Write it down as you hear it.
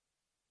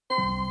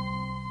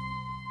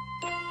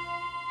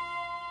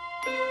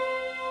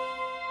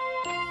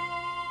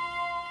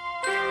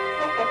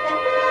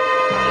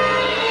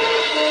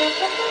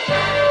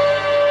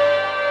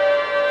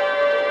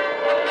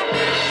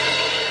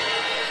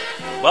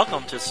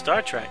Welcome to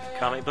Star Trek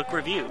Comic Book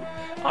Review.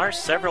 Our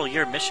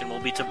several-year mission will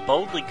be to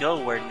boldly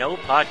go where no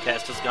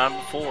podcast has gone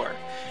before.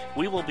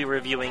 We will be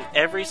reviewing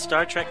every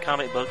Star Trek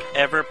comic book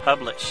ever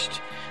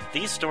published.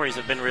 These stories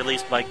have been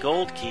released by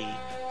Gold Key,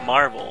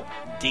 Marvel,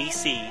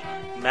 DC,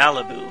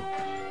 Malibu,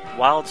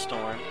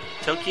 Wildstorm,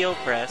 Tokyo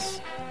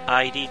Press,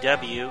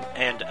 IDW,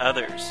 and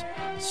others.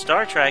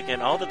 Star Trek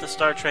and all that the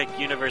Star Trek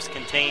universe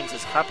contains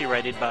is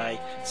copyrighted by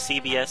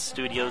CBS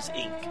Studios,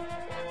 Inc.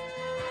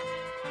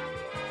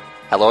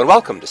 Hello and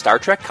welcome to Star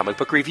Trek Comic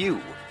Book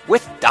Review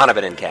with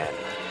Donovan and Ken.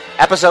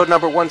 Episode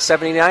number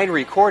 179,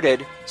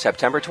 recorded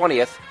September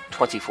 20th,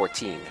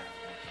 2014.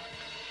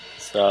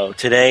 So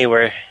today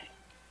we're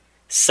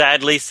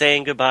sadly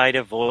saying goodbye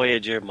to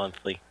Voyager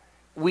Monthly.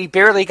 We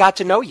barely got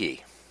to know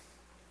ye.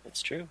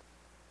 That's true.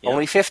 Yep.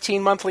 Only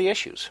 15 monthly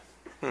issues.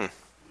 And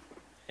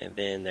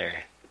then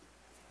they're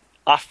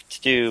off to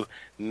do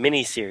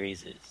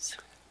miniseries.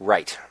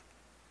 Right.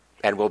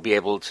 And we'll be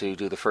able to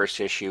do the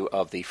first issue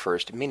of the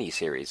first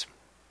miniseries.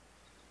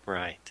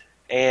 Right.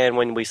 And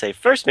when we say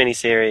first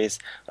miniseries,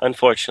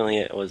 unfortunately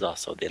it was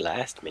also the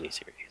last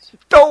miniseries.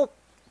 Dope!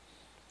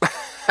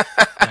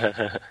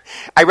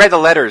 I read the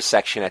letters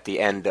section at the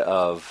end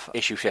of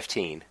issue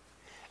 15.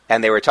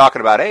 And they were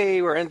talking about,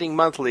 hey, we're ending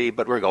monthly,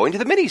 but we're going to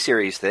the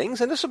miniseries things,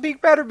 and this will be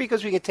better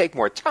because we can take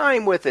more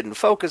time with it and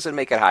focus and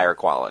make it higher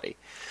quality.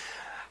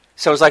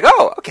 So I was like,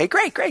 oh, okay,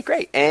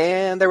 great.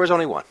 And there was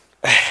only one.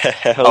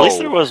 At least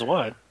there was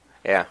one.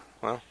 Yeah,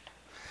 well.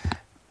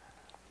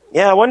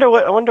 Yeah, I wonder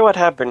what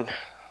happened.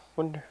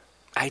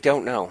 I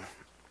don't know.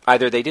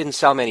 Either they didn't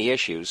sell many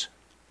issues,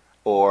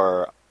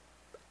 or,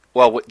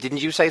 well,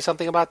 didn't you say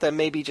something about them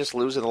maybe just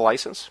losing the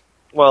license?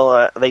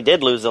 Well, they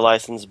did lose the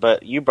license,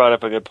 but you brought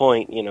up a good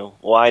point. You know,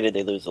 why did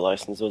they lose the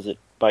license? Was it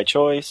by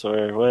choice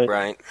or what?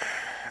 Right.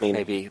 I mean,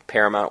 maybe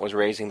Paramount was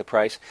raising the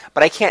price.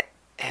 But I can't...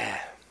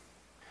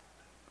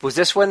 Was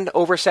this when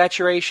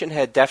oversaturation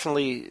had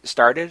definitely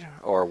started,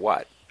 or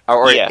what?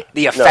 Or yeah,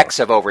 the effects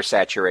of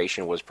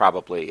oversaturation was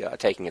probably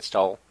taking its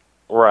toll?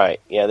 Right.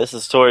 Yeah, this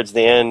is towards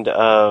the end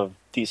of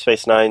Deep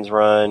Space Nine's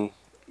run.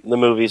 The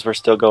movies were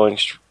still going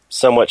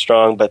somewhat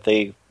strong, but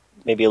they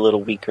maybe a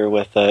little weaker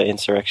with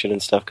Insurrection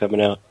and stuff coming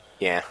out.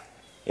 Yeah.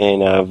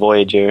 And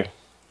Voyager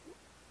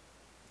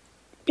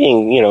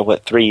being,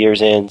 3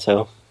 years in,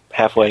 so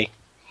halfway.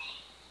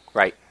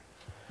 Right.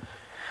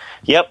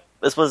 Yep.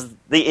 This was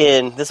the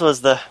end. This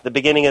was the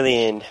beginning of the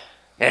end.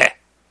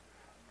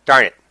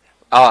 Darn it.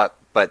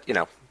 But,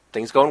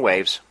 things go in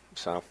waves,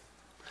 so.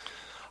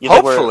 You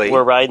hopefully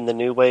we're riding the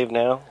new wave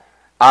now?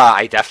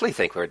 I definitely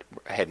think we're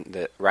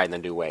riding the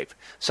new wave.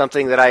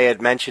 Something that I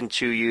had mentioned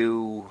to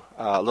you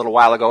a little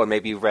while ago, and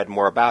maybe you've read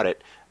more about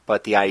it,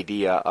 but the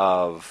idea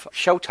of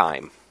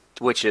Showtime,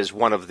 which is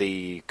one of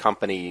the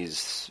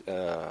companies,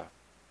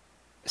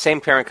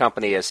 same parent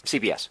company as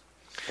CBS.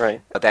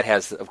 Right. That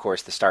has, of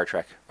course, the Star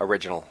Trek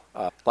original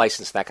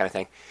license and that kind of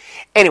thing.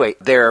 Anyway,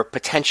 they're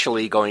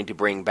potentially going to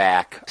bring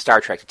back Star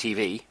Trek to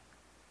TV.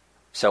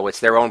 So it's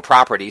their own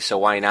property, so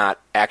why not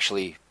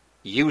actually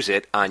use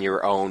it on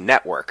your own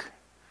network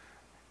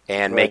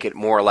and make it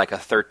more like a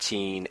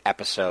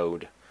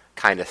 13-episode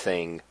kind of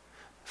thing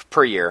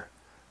per year,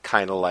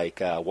 kind of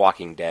like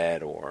Walking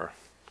Dead or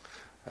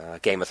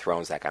Game of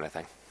Thrones, that kind of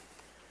thing.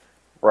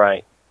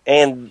 Right.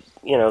 And,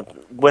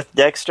 with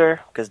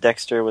Dexter, because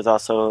Dexter was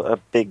also a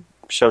big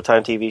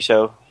Showtime TV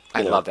show.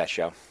 I love that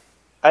show.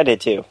 I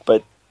did too.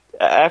 But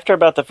after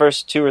about the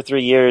first 2 or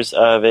 3 years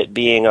of it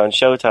being on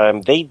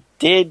Showtime, they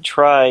did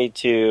try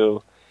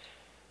to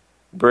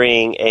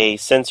bring a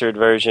censored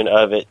version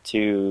of it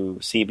to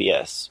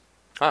CBS.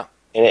 Huh.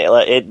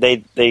 And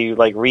they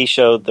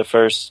re-showed the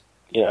first,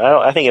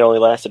 I think it only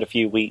lasted a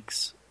few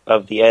weeks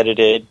of the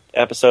edited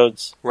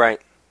episodes. Right.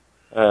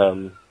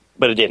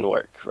 But it didn't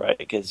work, right?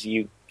 Because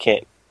you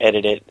can't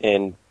edit it,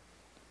 and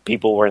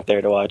people weren't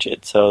there to watch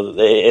it, so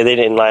they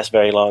didn't last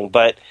very long.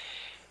 But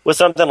with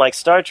something like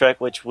Star Trek,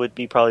 which would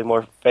be probably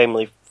more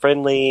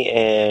family-friendly,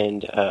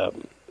 and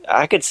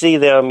I could see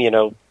them,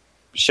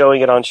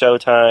 showing it on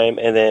Showtime,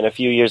 and then a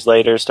few years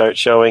later start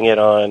showing it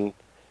on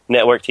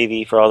network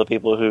TV for all the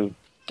people who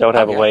don't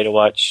have a way to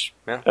watch,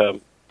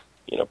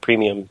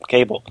 premium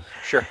cable.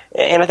 Sure.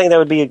 And I think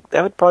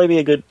that would probably be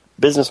a good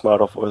business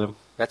model for them.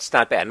 That's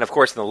not bad. And, of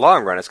course, in the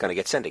long run, it's going to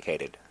get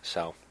syndicated.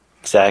 So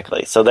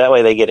exactly. So that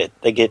way they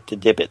get to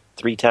dip it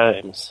 3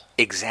 times.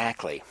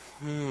 Exactly.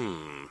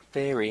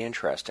 Very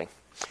interesting.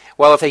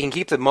 Well, if they can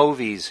keep the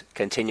movies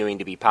continuing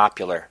to be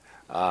popular,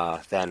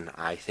 then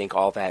I think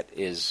all that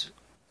is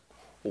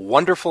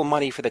wonderful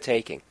money for the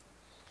taking.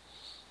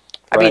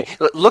 I mean,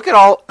 look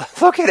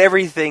at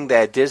everything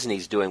that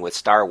Disney's doing with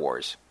Star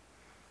Wars.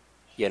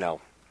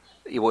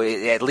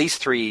 At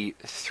least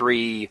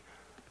three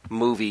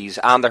movies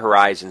on the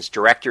horizons.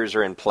 Directors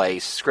are in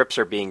place. Scripts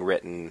are being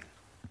written.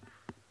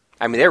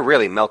 I mean, they're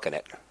really milking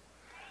it.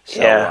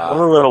 So, I'm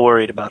a little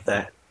worried about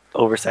that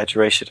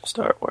oversaturation of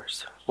Star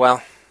Wars.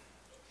 Well,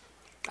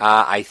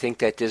 I think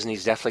that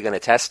Disney's definitely going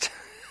to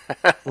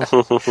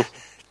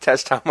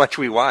test how much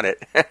we want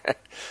it,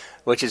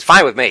 which is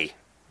fine with me.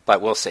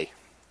 But we'll see.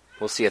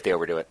 We'll see if they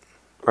overdo it.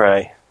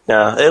 Right.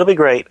 No, it'll be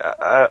great.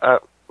 I'm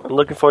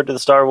looking forward to the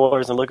Star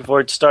Wars. I'm looking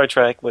forward to Star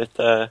Trek with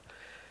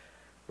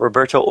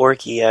Roberto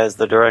Orci as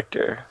the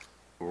director.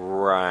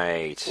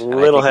 Right. A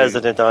little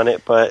hesitant on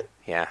it, but...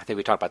 Yeah, I think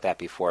we talked about that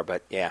before,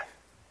 but yeah.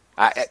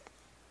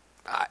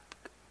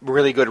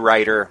 Really good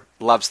writer,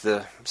 loves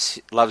the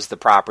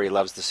property,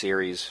 loves the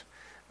series.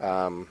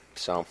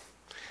 So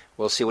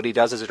we'll see what he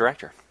does as a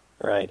director.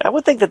 Right. I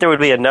would think that there would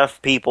be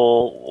enough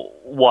people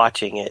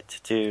watching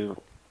it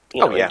to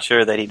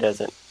ensure that he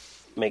doesn't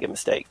make a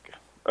mistake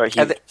or a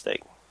huge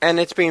mistake. And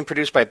it's being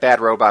produced by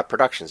Bad Robot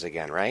Productions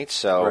again, right?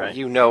 So Right.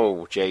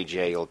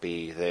 JJ will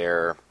be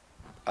there.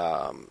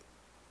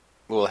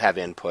 Will have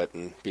input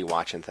and be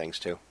watching things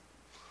too,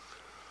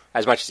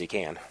 as much as he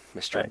can,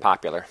 Mr. Right.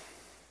 Popular.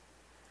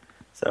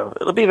 So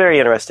it'll be very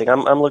interesting.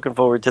 I'm looking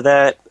forward to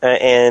that.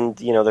 And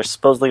they're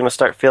supposedly going to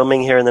start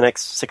filming here in the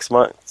next 6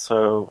 months.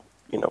 So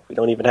we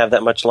don't even have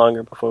that much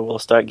longer before we'll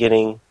start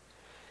getting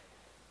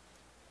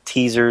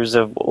teasers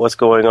of what's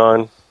going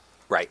on.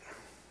 Right.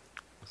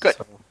 Good.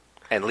 So,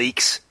 And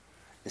leaks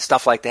and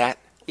stuff like that.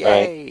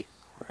 Yay.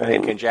 right.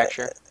 And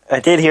conjecture. I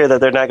did hear that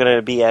they're not going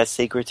to be as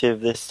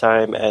secretive this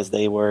time as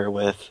they were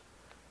with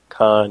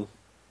Khan,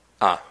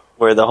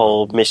 where the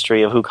whole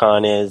mystery of who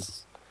Khan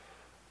is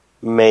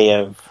may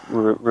have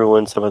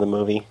ruined some of the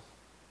movie.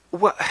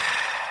 Well,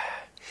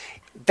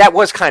 that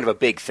was kind of a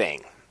big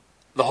thing,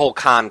 the whole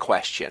Khan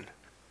question.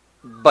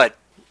 But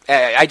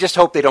I just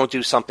hope they don't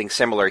do something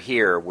similar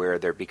here where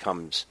there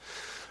becomes,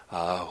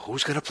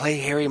 who's going to play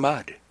Harry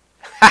Mudd?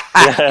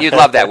 You'd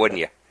love that, wouldn't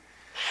you?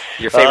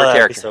 Your favorite that'd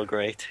character. be so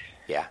great.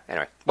 Yeah,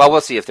 anyway. Well,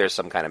 we'll see if there's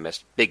some kind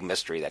of big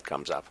mystery that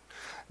comes up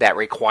that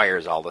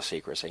requires all the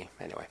secrecy.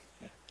 Anyway.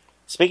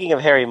 Speaking of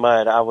Harry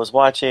Mudd, I was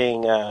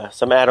watching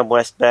some Adam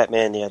West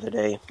Batman the other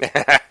day.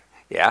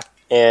 Yeah.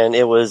 And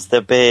it was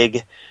the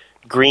big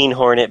Green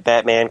Hornet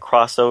Batman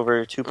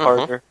crossover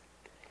two-parter.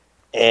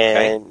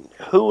 And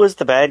who was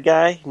the bad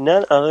guy?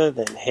 None other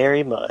than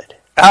Harry Mudd.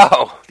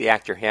 Oh, the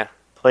actor, yeah.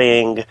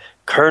 Playing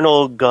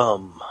Colonel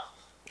Gum.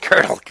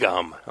 Colonel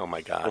Gum. Oh,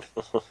 my God.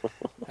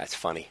 That's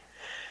funny.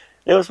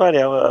 It was funny.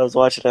 I was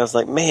watching it. I was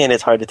like, man,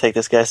 it's hard to take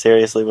this guy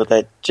seriously with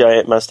that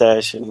giant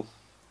mustache and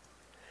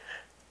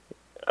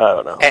I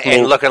don't know.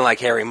 And looking like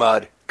Harry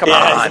Mudd. Come on.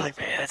 I was like,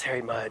 man, that's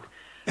Harry Mudd.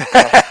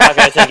 How can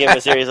I take him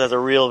serious as a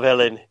real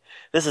villain?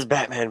 This is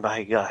Batman,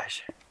 by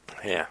gosh.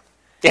 Yeah.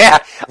 Yeah,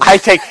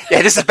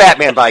 this is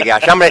Batman, by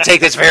gosh. I'm going to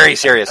take this very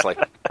seriously.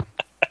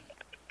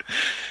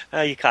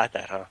 You caught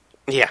that, huh?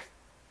 Yeah.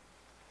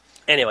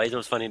 Anyways, it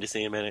was funny to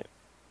see him in it.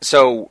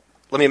 So,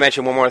 let me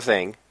mention one more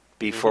thing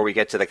before we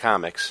get to the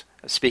comics.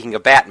 Speaking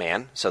of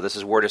Batman, so this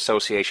is word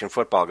association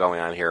football going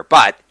on here,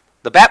 but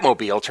the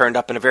Batmobile turned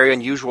up in a very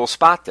unusual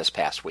spot this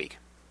past week.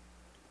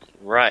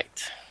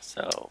 Right.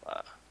 So,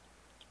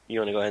 you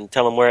want to go ahead and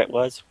tell them where it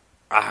was?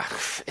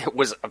 It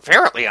was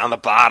apparently on the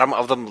bottom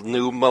of the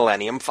new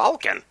Millennium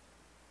Falcon.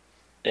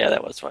 Yeah,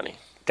 that was funny.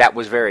 That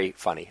was very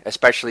funny,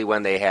 especially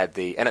when they had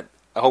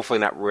hopefully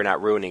we're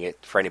not ruining it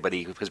for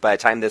anybody, because by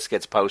the time this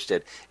gets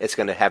posted, it's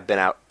going to have been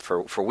out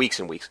for weeks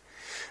and weeks.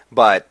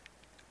 But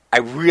I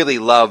really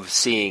love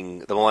seeing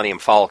the Millennium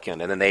Falcon,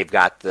 and then they've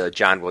got the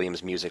John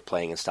Williams music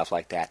playing and stuff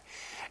like that.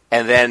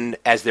 And then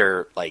as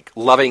they're like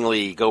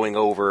lovingly going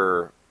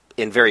over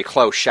in very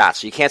close shots,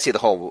 so you can't see the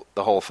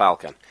whole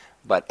Falcon,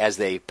 but as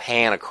they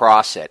pan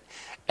across it,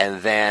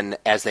 and then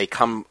as they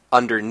come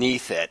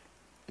underneath it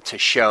to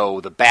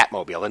show the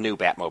Batmobile, the new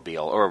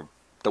Batmobile, or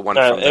the one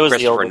from the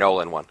Christopher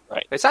Nolan one.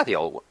 Right. It's not the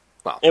old one.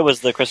 Well, it was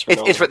the Christopher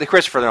Nolan. It's the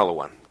Christopher Nolan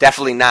one.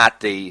 Definitely not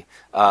the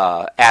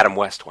Adam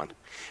West one.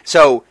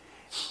 So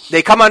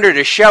they come under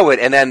to show it,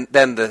 and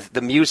then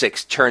the music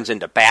turns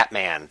into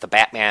Batman, the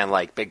Batman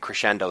like big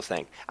crescendo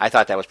thing. I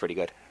thought that was pretty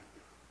good.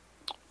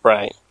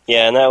 Right.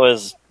 Yeah, and that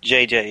was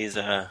JJ's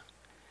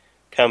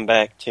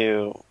comeback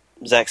to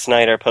Zack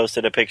Snyder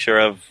posted a picture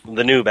of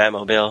the new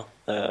Batmobile,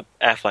 the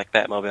Affleck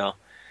Batmobile.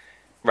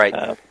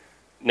 Right.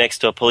 Next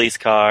to a police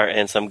car,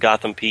 and some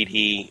Gotham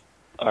PD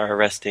are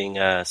arresting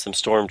some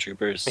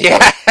stormtroopers. Yeah.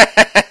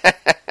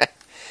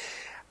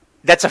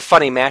 That's a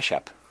funny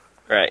mashup.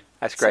 Right.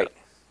 That's great. So,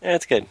 yeah,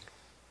 it's good.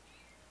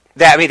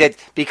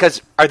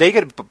 Because are they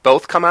going to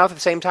both come out at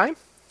the same time?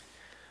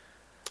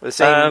 The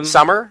same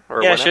summer?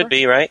 Or yeah, whatever? it should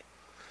be, right?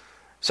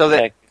 So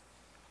that...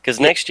 Because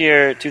next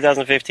year,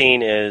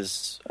 2015,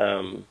 is...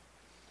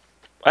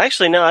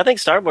 actually, no, I think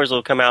Star Wars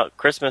will come out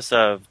Christmas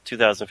of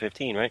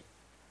 2015, right?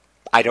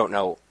 I don't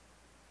know.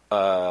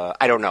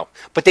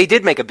 But they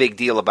did make a big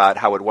deal about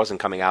how it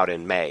wasn't coming out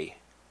in May.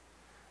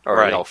 Or,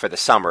 right. For the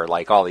summer,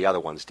 like all the other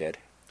ones did.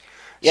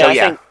 Yeah,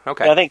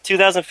 I think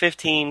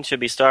 2015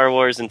 should be Star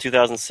Wars, and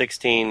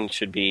 2016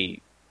 should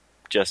be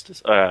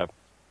Justice,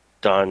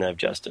 Dawn of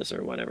Justice,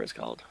 or whatever it's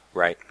called.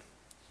 Right.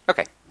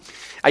 Okay.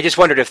 I just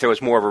wondered if there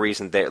was more of a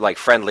reason, like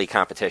friendly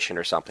competition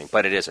or something,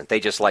 but it isn't.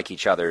 They just like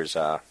each other's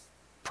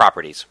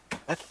properties.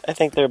 I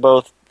think they're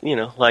both,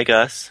 like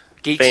us,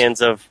 geeks,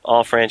 fans of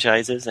all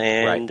franchises,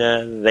 and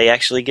they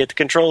actually get to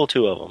control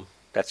two of them.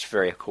 That's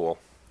very cool.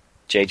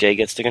 JJ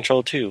gets to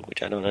control two,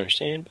 which I don't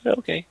understand, but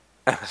okay.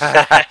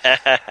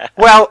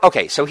 Well,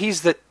 okay, so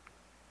he's the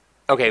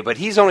Okay, but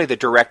he's only the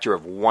director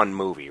of one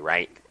movie,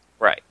 right?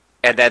 Right.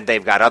 And then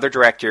they've got other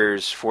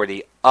directors for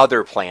the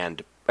other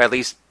planned, at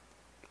least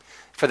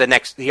for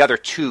the other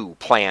 2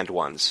 planned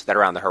ones that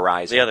are on the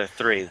horizon. The other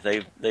 3,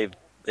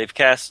 they've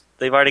cast.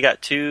 They've already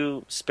got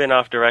 2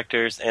 spin-off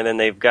directors, and then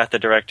they've got the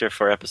director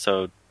for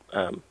episode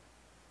 8.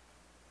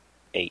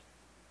 8?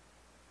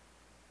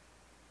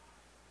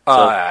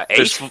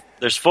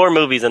 There's 4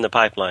 movies in the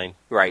pipeline.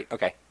 Right.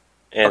 Okay.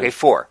 And, okay,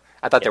 4.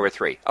 I thought there were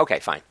 3. Okay,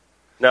 fine.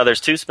 No,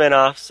 there's 2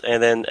 spin-offs,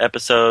 and then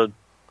episode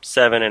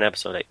 7 and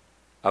episode 8.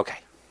 Okay.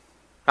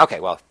 Okay,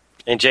 well.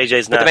 And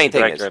JJ's not the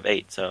director of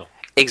 8, so.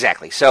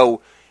 Exactly.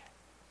 So,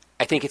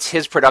 I think it's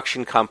his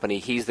production company.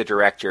 He's the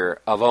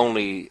director of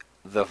only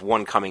the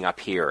one coming up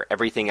here.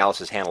 Everything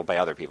else is handled by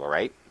other people,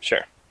 right?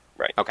 Sure.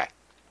 Right. Okay.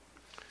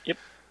 Yep.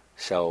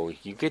 So,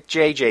 you get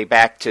JJ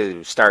back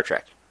to Star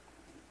Trek.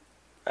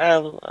 I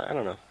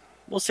don't know.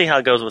 We'll see how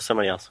it goes with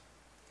somebody else.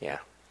 Yeah.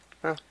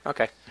 Oh,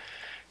 okay.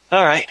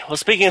 All right. Well,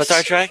 speaking of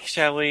Star Trek,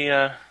 shall we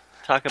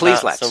talk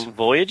about some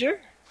Voyager?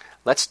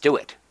 Let's do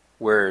it.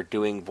 We're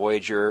doing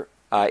Voyager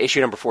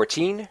issue number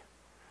 14.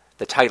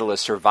 The title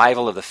is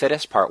Survival of the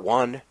Fittest, Part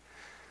 1.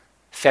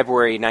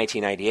 February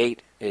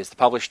 1998 is the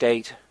published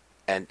date.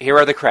 And here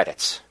are the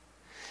credits.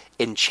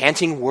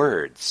 Enchanting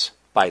Words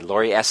by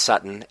Laurie S.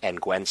 Sutton and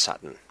Gwen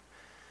Sutton.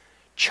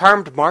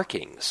 Charmed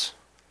Markings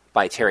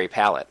by Terry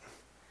Pallett.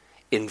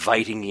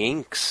 Inviting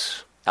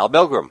Inks, Al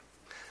Milgrom.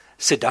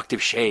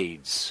 Seductive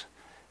Shades,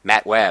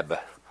 Matt Webb.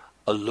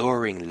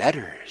 Alluring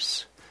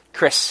Letters,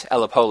 Chris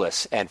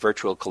Elapolis and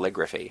Virtual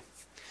Calligraphy.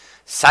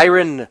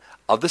 Siren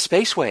of the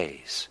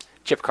Spaceways,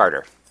 Chip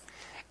Carter.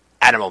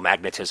 Animal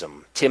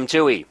Magnetism, Tim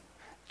Toohey.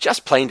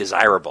 Just Plain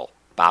Desirable,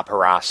 Bob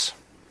Harras.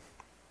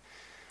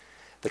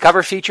 The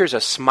cover features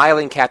a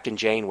smiling Captain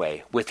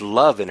Janeway with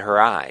love in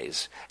her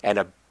eyes and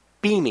a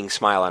beaming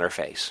smile on her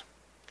face.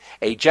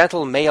 A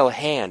gentle male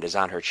hand is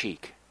on her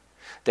cheek.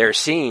 There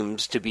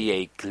seems to be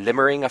a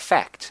glimmering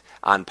effect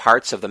on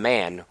parts of the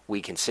man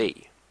we can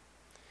see.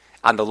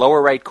 On the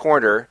lower right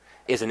corner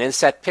is an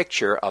inset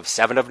picture of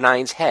 7 of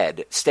 9's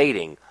head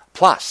stating,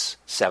 plus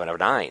 7 of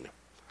 9.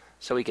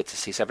 So we get to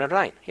see 7 of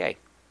 9. Yay.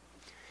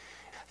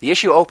 The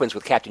issue opens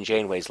with Captain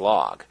Janeway's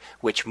log,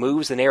 which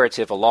moves the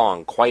narrative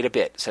along quite a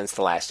bit since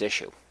the last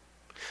issue.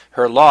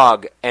 Her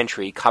log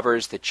entry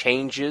covers the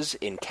changes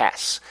in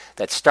Kes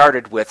that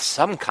started with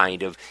some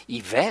kind of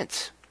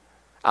event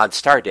on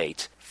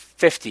stardate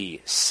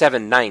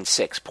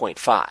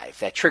 5796.5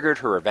 that triggered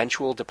her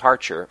eventual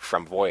departure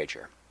from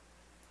Voyager.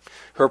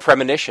 Her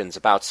premonitions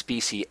about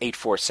species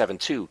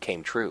 8472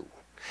 came true.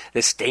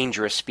 This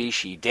dangerous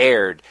species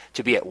dared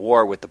to be at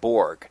war with the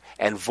Borg,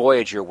 and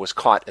Voyager was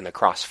caught in the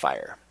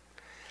crossfire.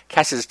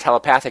 Kes's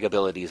telepathic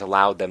abilities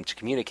allowed them to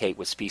communicate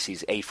with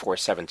species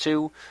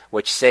 8472,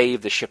 which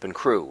saved the ship and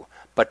crew,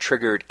 but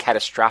triggered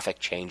catastrophic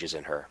changes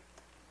in her.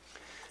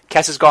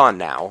 Kes is gone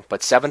now,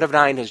 but 7 of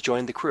 9 has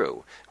joined the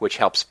crew, which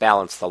helps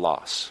balance the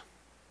loss.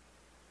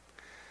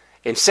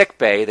 In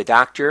sickbay, the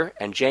Doctor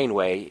and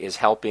Janeway is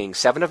helping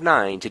 7 of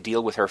 9 to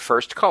deal with her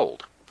first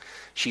cold.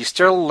 She's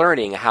still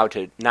learning how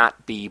to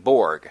not be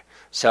Borg,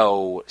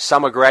 so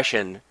some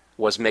aggression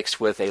was mixed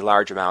with a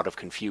large amount of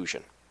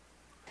confusion.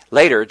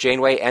 Later,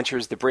 Janeway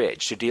enters the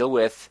bridge to deal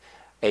with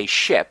a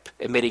ship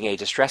emitting a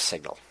distress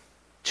signal.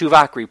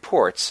 Tuvok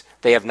reports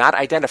they have not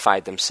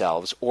identified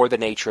themselves or the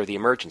nature of the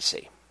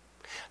emergency.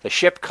 The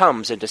ship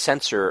comes into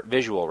sensor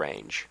visual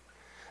range.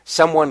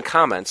 Someone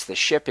comments the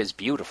ship is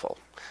beautiful,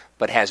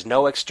 but has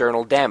no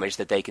external damage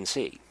that they can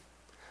see.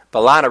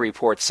 B'Elanna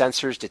reports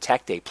sensors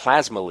detect a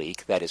plasma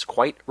leak that is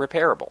quite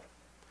repairable.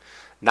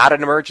 Not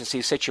an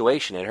emergency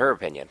situation, in her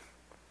opinion.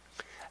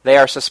 They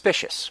are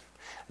suspicious.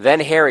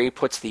 Then Harry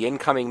puts the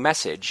incoming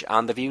message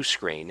on the view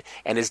screen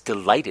and is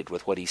delighted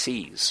with what he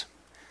sees.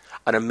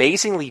 An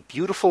amazingly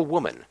beautiful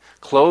woman,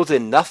 clothed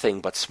in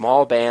nothing but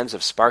small bands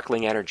of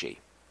sparkling energy.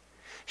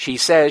 She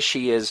says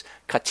she is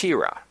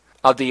Katira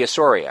of the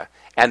Asoria,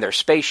 and their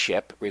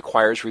spaceship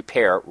requires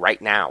repair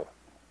right now.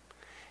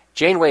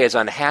 Janeway is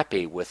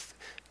unhappy with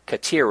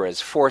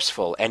Katira's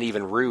forceful and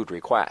even rude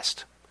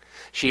request.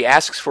 She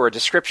asks for a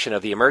description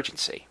of the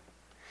emergency.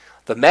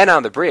 The men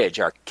on the bridge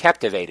are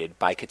captivated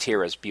by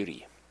Katira's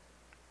beauty.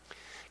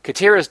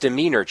 Katira's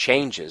demeanor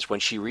changes when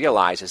she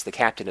realizes the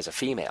captain is a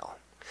female.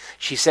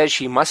 She says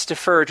she must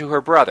defer to her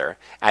brother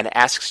and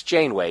asks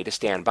Janeway to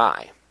stand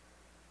by.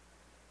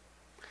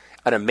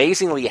 An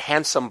amazingly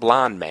handsome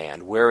blonde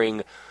man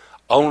wearing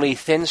only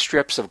thin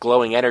strips of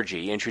glowing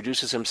energy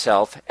introduces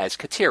himself as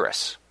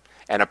Katiris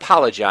and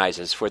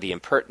apologizes for the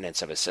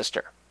impertinence of his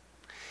sister.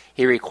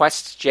 He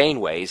requests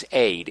Janeway's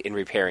aid in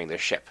repairing the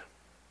ship.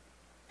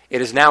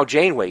 It is now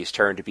Janeway's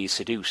turn to be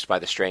seduced by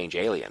the strange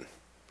alien.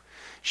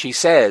 She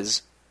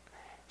says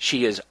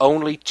she is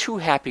only too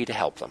happy to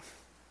help them.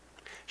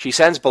 She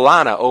sends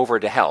B'Elanna over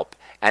to help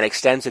and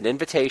extends an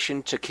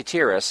invitation to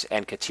Katiris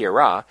and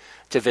Katira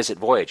to visit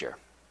Voyager.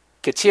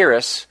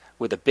 Katiris,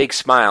 with a big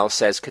smile,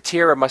 says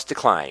Katira must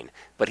decline,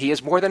 but he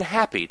is more than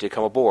happy to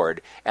come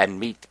aboard and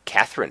meet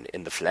Catherine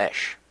in the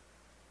flesh.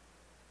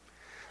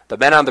 The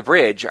men on the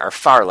bridge are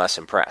far less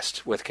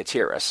impressed with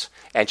Katiris,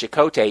 and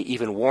Chakotay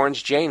even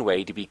warns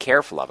Janeway to be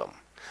careful of him.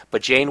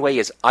 But Janeway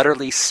is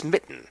utterly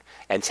smitten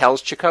and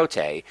tells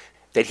Chakotay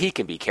that he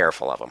can be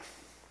careful of him.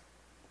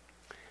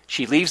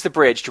 She leaves the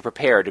bridge to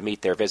prepare to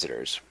meet their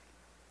visitors.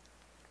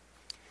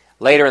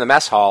 Later in the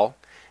mess hall,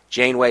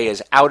 Janeway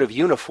is out of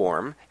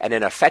uniform and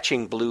in a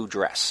fetching blue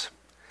dress.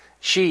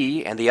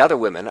 She and the other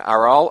women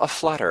are all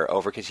aflutter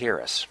over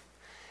Katiris.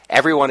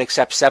 Everyone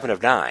except Seven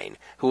of Nine,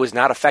 who is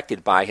not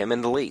affected by him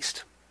in the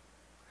least.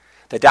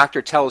 The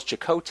doctor tells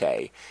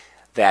Chakotay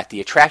that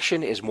the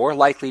attraction is more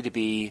likely to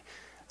be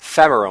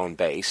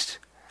pheromone-based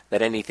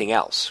than anything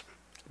else.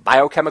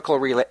 Biochemical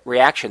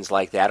reactions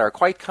like that are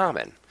quite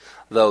common,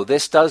 though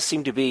this does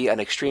seem to be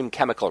an extreme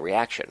chemical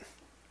reaction.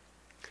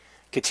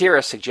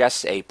 Katiris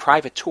suggests a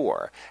private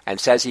tour and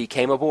says he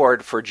came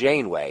aboard for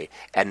Janeway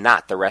and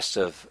not the rest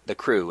of the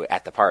crew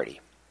at the party.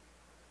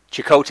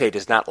 Chakotay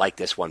does not like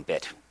this one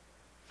bit.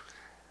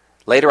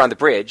 Later on the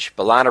bridge,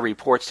 B'Elanna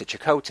reports to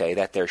Chakotay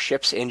that their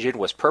ship's engine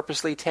was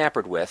purposely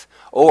tampered with,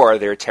 or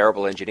they're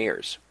terrible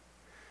engineers.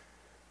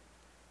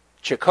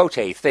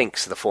 Chakotay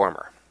thinks the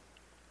former.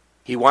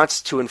 He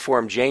wants to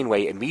inform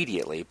Janeway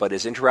immediately, but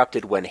is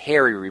interrupted when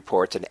Harry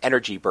reports an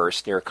energy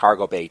burst near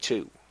Cargo Bay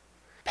 2.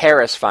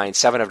 Paris finds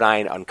Seven of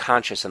Nine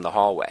unconscious in the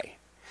hallway.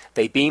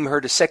 They beam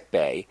her to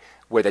sickbay,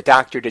 where the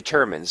doctor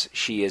determines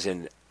she is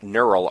in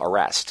neural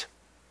arrest.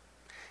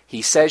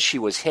 He says she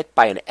was hit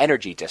by an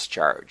energy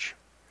discharge.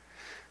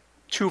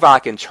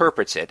 Tuvok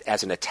interprets it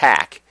as an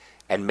attack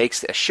and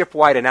makes a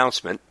ship-wide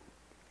announcement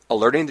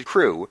alerting the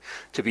crew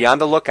to be on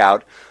the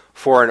lookout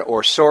for an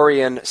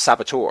Orsorian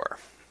saboteur.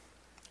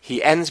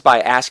 He ends by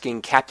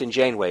asking Captain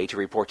Janeway to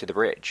report to the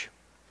bridge.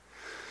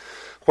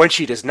 When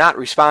she does not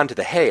respond to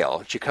the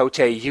hail,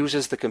 Chakotay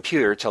uses the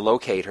computer to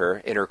locate her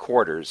in her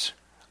quarters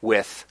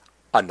with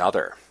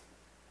another.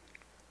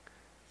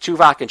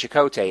 Tuvok and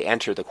Chakotay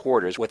enter the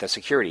quarters with a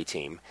security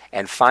team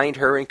and find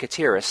her and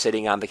Katiris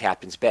sitting on the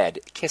captain's bed,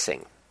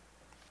 kissing.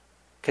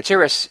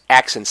 Katiris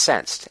acts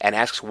incensed and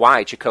asks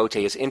why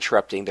Chakotay is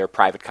interrupting their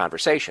private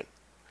conversation.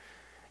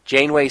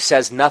 Janeway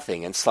says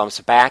nothing and slumps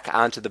back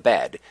onto the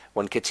bed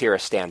when Katiris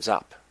stands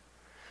up.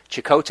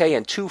 Chakotay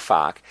and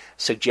Tuvok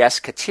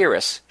suggest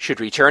Katiris should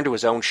return to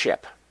his own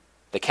ship.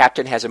 The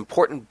captain has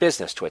important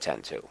business to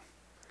attend to.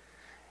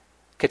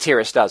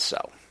 Katiris does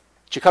so.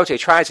 Chakotay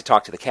tries to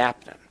talk to the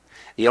captain.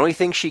 The only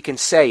thing she can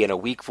say in a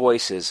weak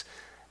voice is,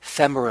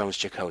 "Pheromones,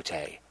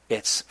 Chakotay.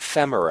 It's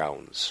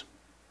pheromones."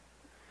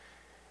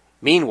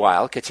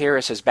 Meanwhile,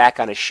 Katiris is back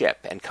on his ship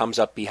and comes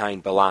up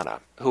behind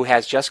B'Elanna, who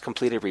has just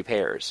completed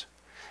repairs.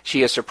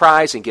 She is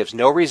surprised and gives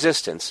no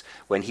resistance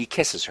when he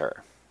kisses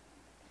her.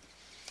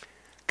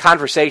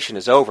 Conversation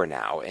is over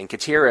now, and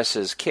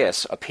Katiris'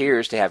 kiss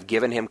appears to have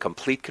given him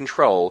complete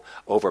control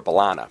over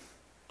B'Elanna.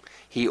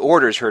 He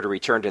orders her to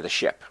return to the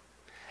ship.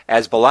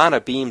 As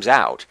B'Elanna beams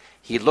out,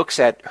 he looks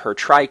at her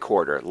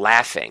tricorder,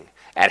 laughing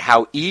at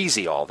how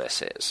easy all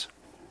this is.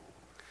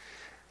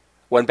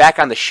 When back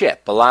on the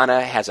ship,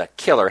 B'Elanna has a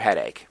killer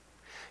headache.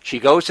 She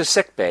goes to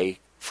sickbay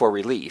for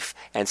relief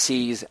and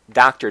sees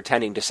Doctor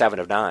tending to Seven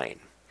of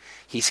Nine.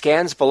 He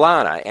scans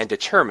B'Elanna and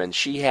determines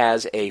she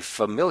has a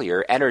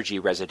familiar energy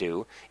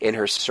residue in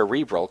her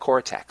cerebral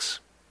cortex.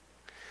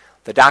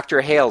 The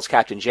doctor hails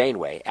Captain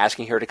Janeway,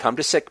 asking her to come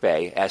to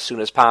sickbay as soon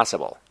as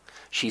possible.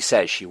 She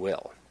says she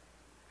will.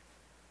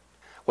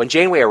 When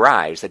Janeway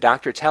arrives, the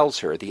doctor tells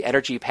her the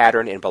energy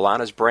pattern in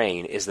B'Elanna's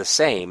brain is the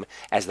same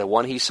as the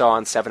one he saw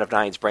on Seven of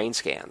Nine's brain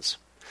scans.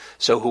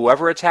 So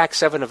whoever attacked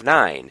Seven of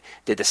Nine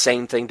did the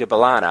same thing to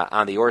B'Elanna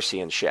on the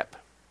Orsian ship.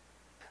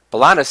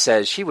 B'Elanna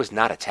says she was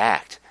not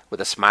attacked, with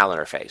a smile on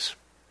her face.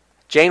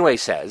 Janeway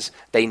says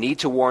they need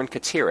to warn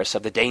Katiris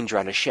of the danger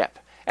on his ship,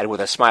 and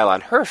with a smile on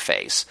her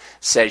face,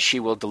 says she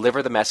will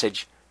deliver the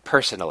message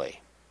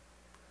personally.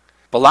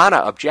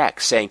 B'Elanna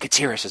objects, saying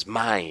Katiris is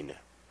mine.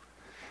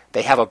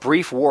 They have a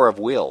brief war of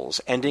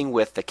wills, ending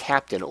with the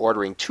captain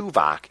ordering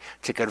Tuvok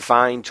to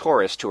confine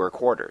Taurus to her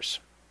quarters.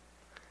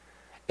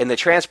 In the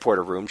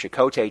transporter room,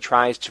 Chakotay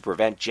tries to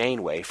prevent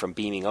Janeway from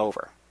beaming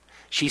over.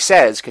 She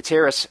says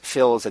Katiris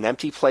fills an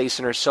empty place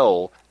in her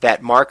soul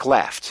that Mark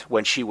left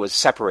when she was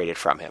separated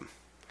from him.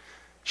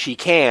 She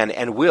can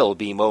and will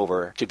beam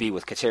over to be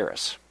with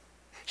Katiris.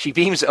 She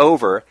beams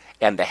over,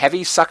 and the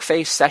heavy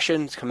suck-face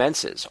session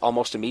commences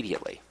almost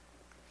immediately.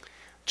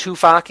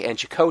 Tuvok and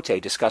Chakotay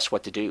discuss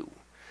what to do.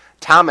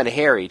 Tom and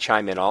Harry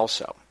chime in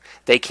also.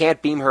 They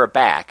can't beam her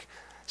back,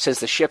 since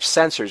the ship's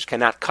sensors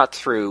cannot cut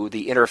through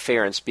the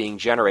interference being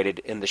generated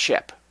in the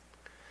ship.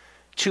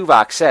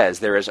 Tuvok says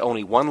there is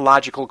only one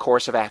logical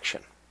course of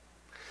action.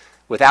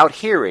 Without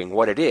hearing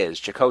what it is,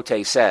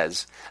 Chakotay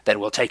says, "Then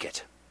we'll take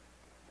it."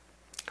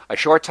 A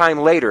short time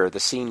later, the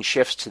scene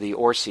shifts to the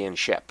Orsian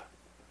ship.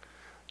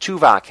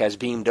 Tuvok has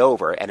beamed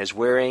over and is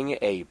wearing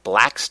a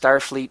black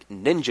Starfleet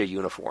ninja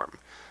uniform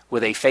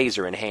with a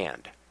phaser in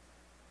hand.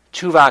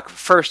 Tuvok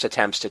first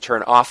attempts to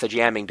turn off the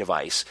jamming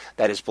device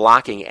that is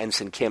blocking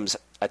Ensign Kim's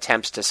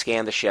attempts to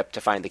scan the ship to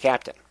find the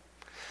captain.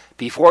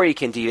 Before he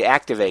can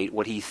deactivate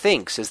what he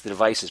thinks is the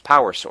device's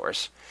power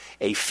source,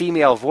 a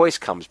female voice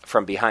comes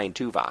from behind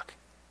Tuvok.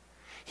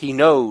 He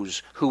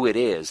knows who it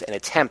is and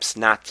attempts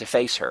not to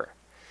face her.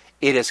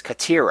 It is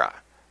K'Tira,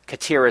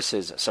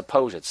 K'Tiris'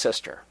 supposed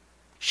sister.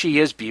 She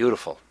is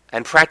beautiful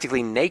and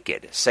practically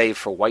naked, save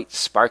for white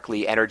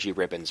sparkly energy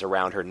ribbons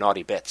around her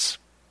naughty bits.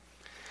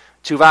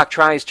 Tuvok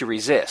tries to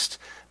resist.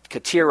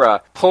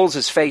 K'Tira pulls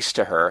his face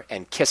to her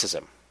and kisses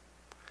him.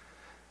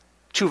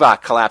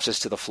 Tuvok collapses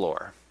to the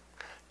floor.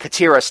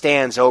 K'Tira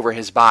stands over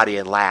his body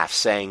and laughs,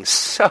 saying,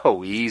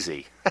 "So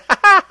easy."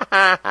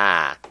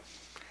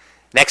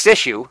 Next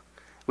issue,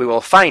 we will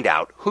find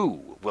out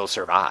who will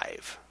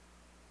survive.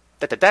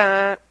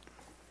 Da-da-da.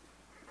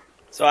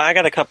 So I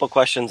got a couple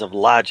questions of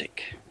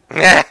logic.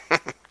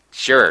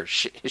 Sure,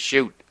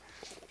 shoot.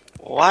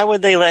 Why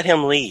would they let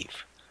him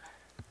leave?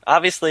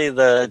 Obviously,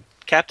 the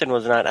captain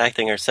was not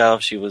acting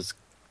herself. She was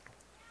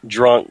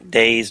drunk,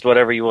 dazed,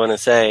 whatever you want to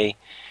say.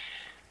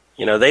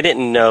 You know, they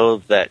didn't know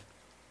that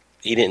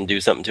he didn't do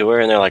something to her,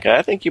 and they're like,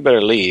 I think you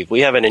better leave. We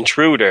have an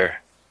intruder.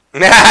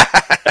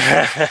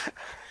 Yeah,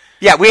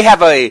 we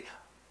have a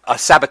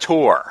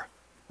saboteur.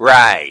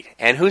 Right.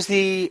 And who's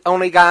the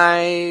only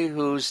guy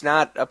who's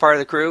not a part of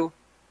the crew?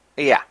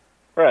 Yeah.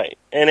 Right.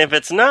 And if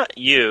it's not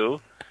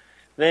you,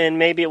 then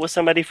maybe it was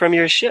somebody from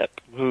your ship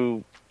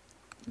who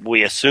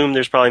we assume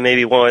there's probably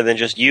maybe more than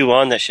just you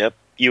on the ship,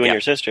 you and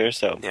your sister.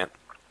 So. Yeah.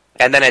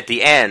 And then at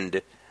the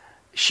end,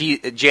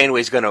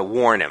 Janeway's going to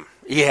warn him.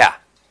 Yeah.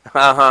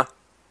 Uh-huh.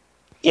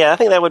 Yeah, I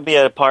think that would be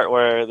a part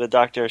where the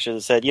doctor should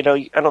have said, I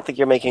don't think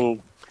you're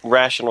making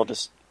rational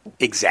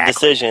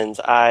decisions.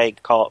 I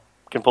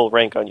can pull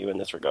rank on you in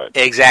this regard.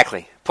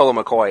 Exactly. Pull a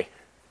McCoy.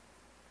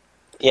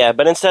 Yeah,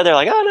 but instead they're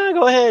like, oh, no,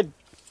 go ahead.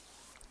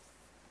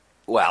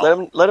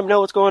 Well, let him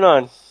know what's going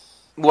on.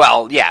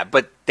 Well, yeah,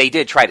 but they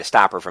did try to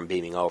stop her from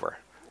beaming over.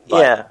 But...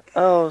 Yeah.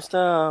 Oh,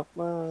 stop.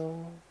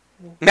 Oh.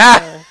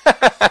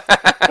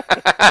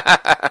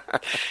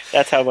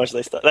 That's how much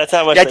they stopped. That's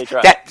how much they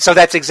tried. So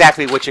that's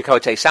exactly what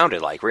Chakotay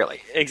sounded like,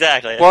 really.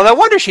 Exactly. Well, no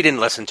wonder she didn't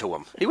listen to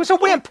him. He was a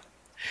wimp.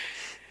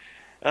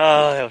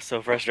 Oh, that was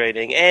so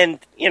frustrating. And,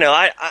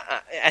 I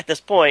at this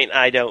point,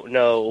 I don't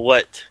know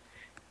what,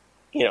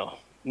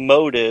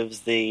 motives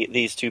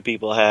these two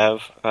people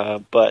have,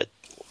 but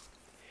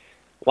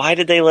why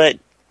did they let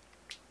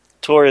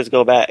Torres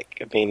go back?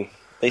 I mean,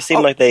 they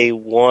seem like they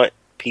want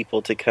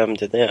people to come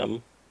to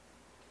them.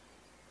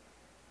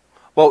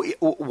 Well,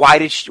 why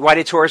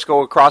did Torres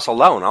go across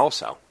alone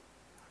also?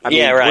 I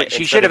mean, right.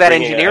 She should have had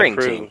an engineering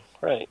team.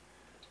 Right.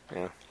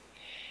 Yeah.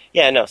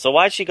 Yeah, no. So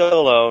why'd she go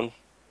alone?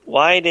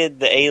 Why did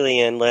the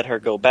alien let her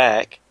go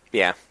back?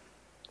 Yeah.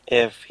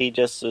 If he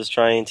just was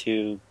trying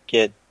to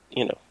get,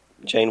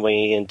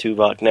 Janeway and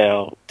Tuvok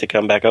now to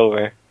come back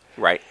over.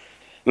 Right.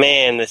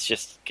 Man, that's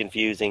just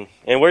confusing.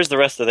 And where's the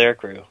rest of their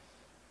crew?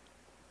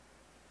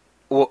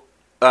 Well,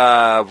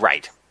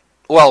 right.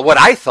 Well, what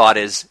I thought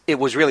is it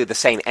was really the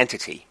same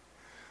entity.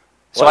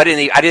 So I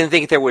didn't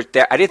think there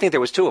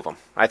was two of them.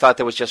 I thought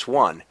there was just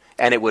one,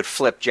 and it would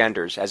flip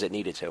genders as it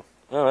needed to.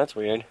 Oh, that's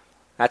weird.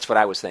 That's what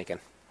I was thinking.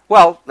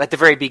 Well, at the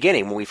very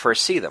beginning when we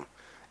first see them,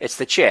 it's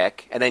the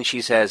chick, and then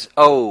she says,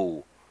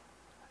 "Oh,"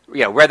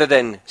 rather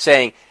than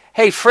saying,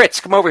 "Hey,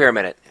 Fritz, come over here a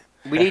minute.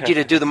 We need you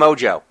to do the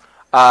mojo."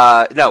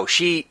 No,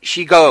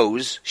 she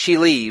goes, she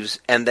leaves,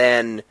 and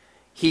then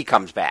he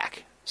comes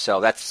back.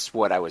 So that's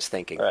what I was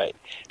thinking. Right.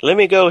 Let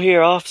me go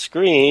here off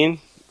screen.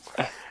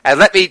 And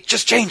let me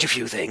just change a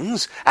few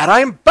things, and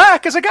I'm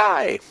back as a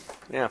guy.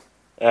 Yeah.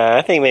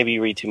 I think maybe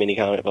you read too many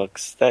comic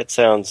books. That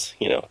sounds,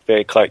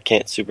 very Clark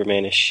Kent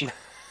Superman-ish.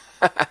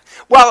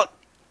 Well,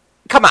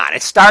 come on,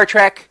 it's Star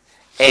Trek,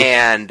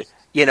 and,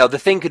 the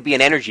thing could be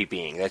an energy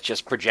being that's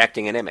just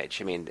projecting an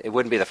image. I mean, it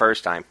wouldn't be the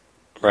first time.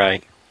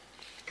 Right.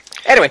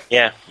 Anyway.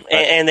 Yeah,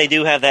 and they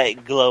do have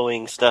that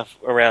glowing stuff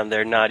around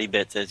their naughty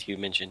bits, as you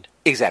mentioned.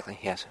 Exactly,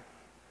 yes.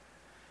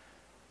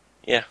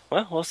 Yeah,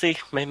 well, we'll see.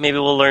 Maybe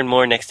we'll learn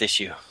more next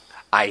issue.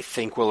 I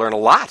think we'll learn a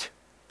lot.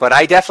 But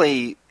I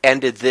definitely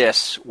ended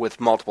this with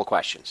multiple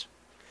questions,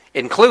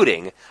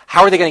 including,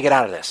 how are they going to get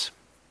out of this?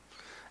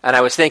 And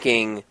I was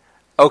thinking,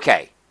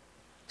 okay,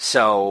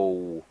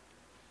 so,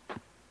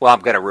 well, I'm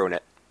going to ruin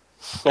it.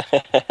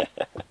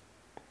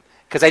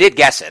 Because I did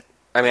guess it.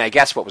 I mean, I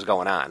guessed what was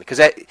going on.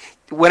 Because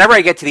whenever I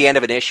get to the end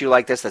of an issue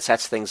like this that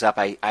sets things up,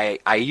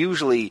 I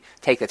usually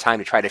take the time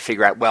to try to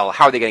figure out, well,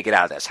 how are they going to get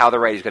out of this? How are the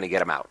writers going to get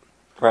them out?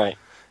 Right.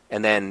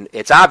 And then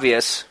it's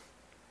obvious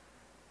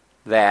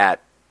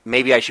that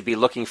maybe I should be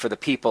looking for the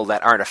people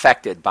that aren't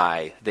affected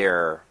by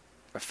their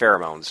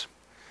pheromones.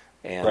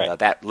 And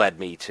that led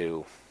me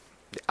to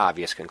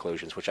obvious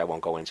conclusions, which I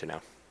won't go into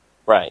now.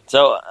 Right.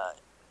 So,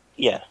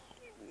 yeah.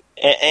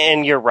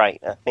 And you're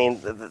right. I mean,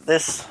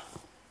 this...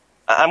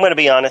 I'm going to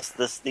be honest,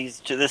 this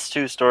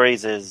two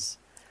stories is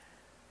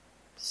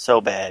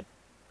so bad.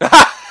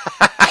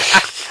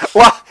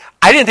 Well,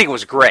 I didn't think it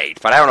was great,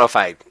 but I don't know if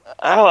I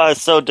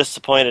was so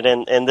disappointed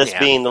in this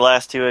being the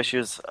last two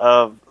issues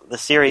of the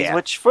series,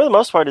 which for the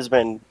most part has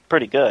been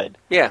pretty good.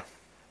 Yeah.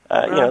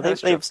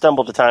 They've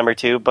stumbled a time or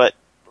two, but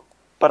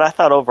But I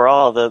thought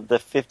overall the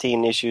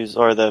 15 issues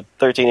or the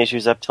 13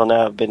 issues up till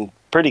now have been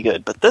pretty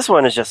good. But this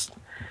one is just,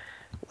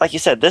 like you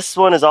said, this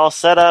one is all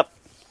set up,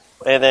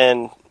 and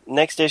then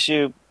next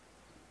issue,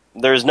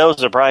 there's no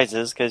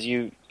surprises because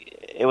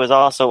it was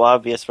all so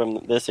obvious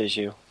from this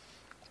issue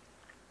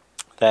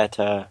that,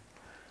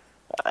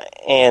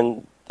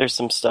 and there's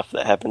some stuff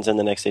that happens in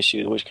the next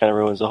issue which kind of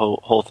ruins the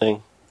whole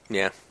thing.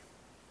 Yeah.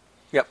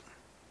 Yep.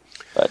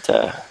 But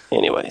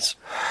anyways,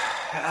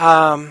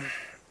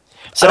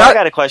 so I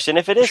got a question.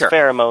 If it is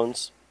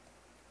pheromones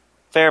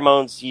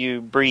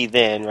you breathe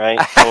in, right?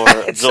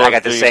 Or absorb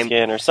through your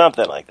skin or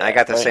something like that. I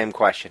got the same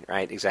question,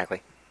 right?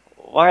 Exactly.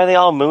 Why are they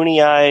all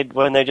moony-eyed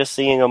when they're just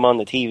seeing them on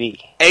the TV?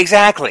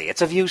 Exactly.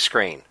 It's a view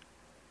screen.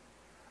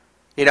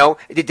 You know,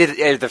 are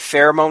the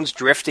pheromones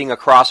drifting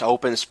across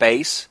open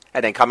space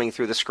and then coming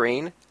through the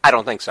screen? I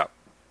don't think so.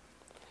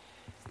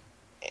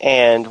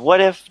 And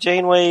what if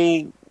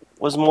Janeway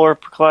was more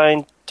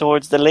inclined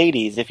towards the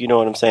ladies, if you know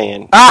what I'm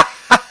saying?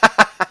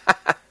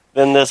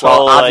 Then this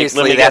whole let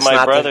me get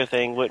my brother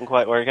thing wouldn't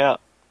quite work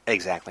out.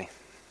 Exactly.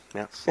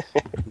 Yes.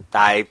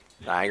 I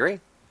agree.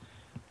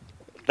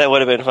 That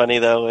would have been funny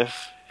though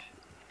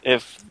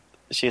if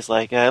she's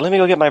like, let me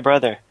go get my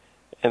brother,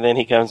 and then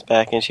he comes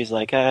back and she's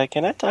like,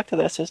 can I talk to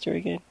that sister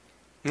again?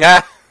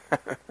 Yeah.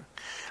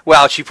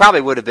 Well, she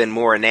probably would have been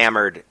more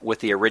enamored with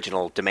the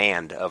original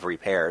demand of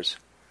repairs,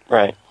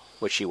 right?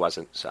 Which she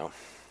wasn't. So,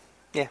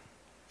 yeah.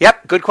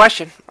 Yep. Good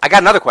question. I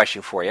got another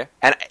question for you.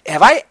 And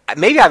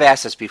maybe I've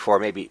asked this before,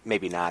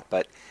 maybe not,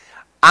 but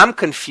I'm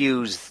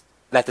confused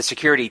that the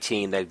security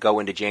team that go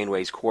into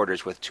Janeway's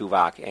quarters with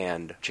Tuvok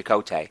and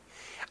Chakotay,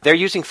 they're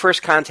using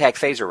first contact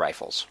phaser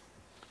rifles.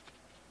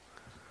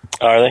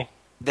 Are they?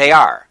 They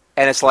are.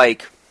 And it's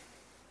like,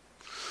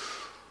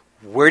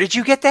 where did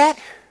you get that?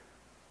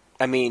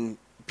 I mean,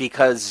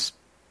 because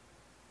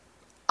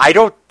I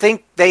don't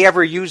think they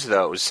ever use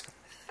those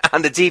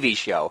on the TV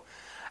show.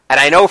 And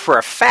I know for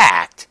a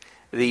fact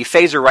the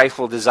phaser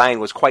rifle design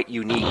was quite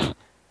unique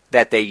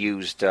that they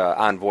used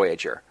on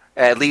Voyager,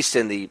 at least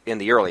in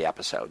the early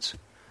episodes.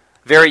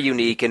 Very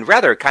unique and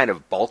rather kind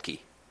of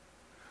bulky.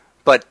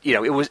 But you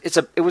know, it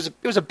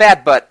was a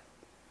bad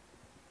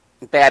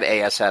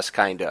ASS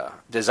kind of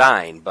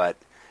design, but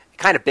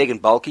kind of big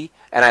and bulky.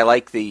 And I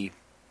like the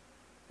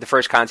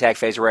first contact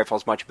phaser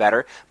rifles much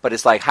better. But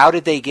it's like, how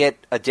did they get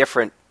a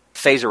different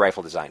phaser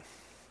rifle design?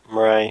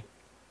 Right.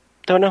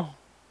 Don't know.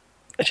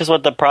 It's just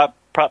what the prop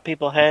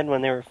people had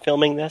when they were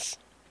filming this.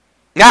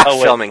 Not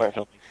filming.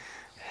 Okay.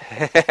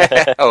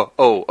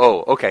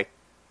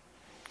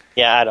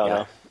 Yeah, I don't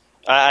know.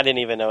 I didn't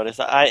even notice.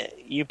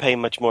 You pay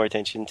much more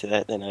attention to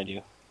that than I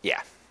do.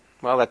 Yeah.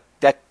 Well,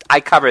 that I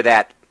cover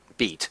that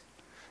beat,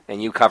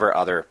 and you cover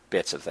other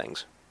bits of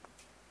things.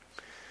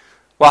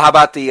 Well, how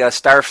about the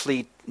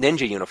Starfleet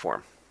ninja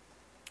uniform?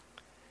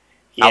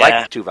 Yeah. I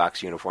like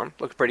Tuvok's uniform.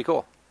 Looks pretty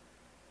cool.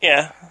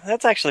 Yeah,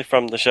 that's actually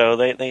from the show.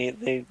 They did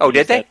they?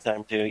 That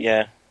time too.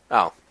 Yeah.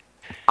 Oh.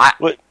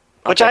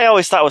 Which I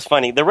always thought was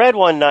funny. The red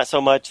one, not so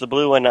much. The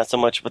blue one, not so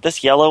much. But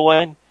this yellow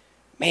one,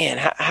 man,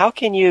 how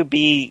can you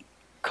be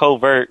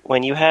covert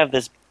when you have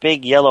this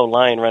big yellow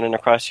line running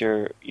across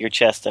your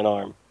chest and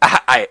arm?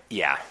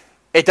 Yeah.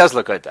 It does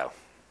look good, though.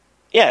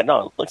 Yeah,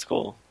 no, it looks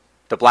cool.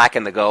 The black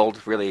and the gold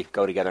really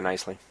go together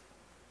nicely.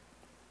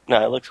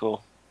 No, it looks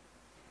cool.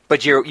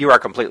 But you are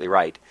completely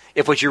right.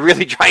 If what you're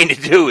really trying to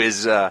do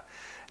is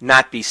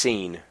not be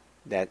seen,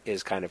 that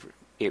is kind of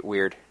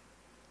weird.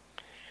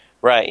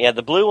 Right, yeah,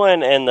 the blue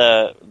one and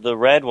the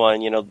red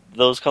one,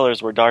 those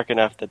colors were dark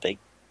enough that they,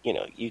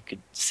 you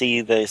could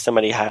see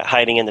somebody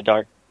hiding in the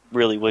dark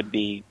really would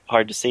be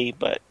hard to see,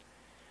 but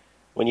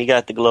when you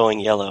got the glowing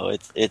yellow,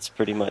 it's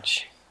pretty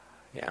much,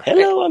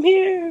 hello, I'm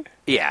here.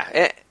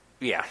 Yeah,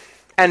 yeah.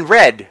 And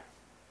red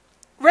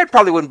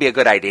probably wouldn't be a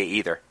good idea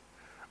either,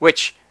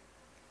 which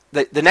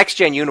the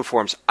next-gen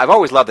uniforms, I've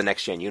always loved the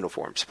next-gen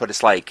uniforms, but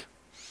it's like,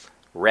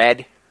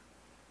 red,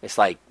 it's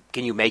like,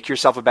 can you make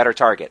yourself a better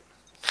target?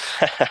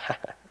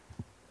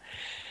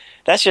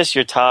 That's just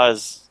your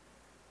Taz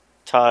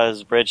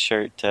red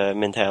shirt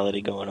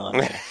mentality going on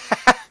there.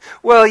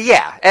 Well,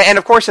 yeah, and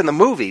of course in the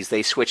movies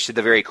they switched to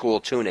the very cool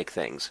tunic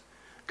things,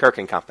 Kirk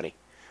and company.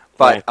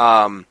 But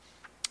right.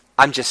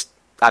 I'm just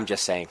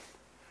saying,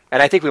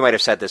 and I think we might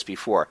have said this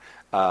before.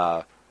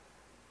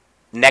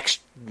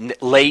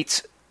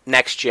 Late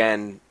next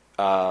gen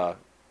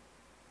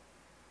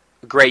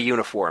gray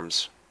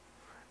uniforms,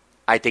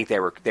 I think they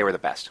were the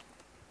best.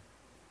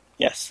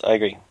 Yes, I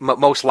agree.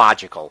 Most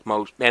logical,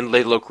 and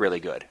they look really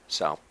good.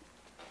 So,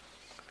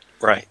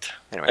 right.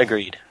 Anyway.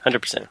 Agreed.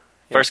 100%.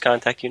 First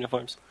contact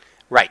uniforms.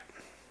 Right.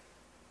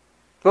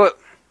 Well,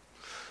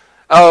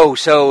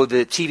 so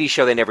the TV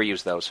show they never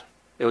used those.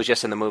 It was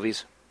just in the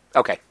movies.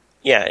 Okay.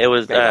 Yeah, it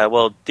was.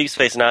 Deep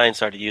Space Nine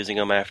started using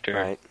them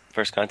after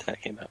First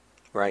Contact came out.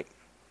 Right.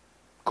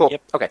 Cool.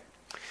 Yep. Okay.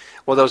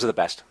 Well, those are the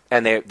best,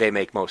 and they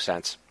make most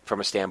sense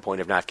from a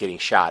standpoint of not getting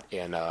shot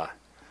in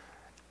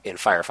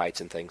firefights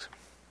and things.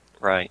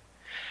 Right.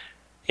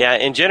 Yeah,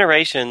 in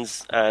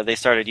Generations, they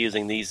started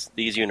using these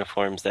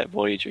uniforms that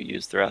Voyager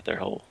used throughout their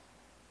whole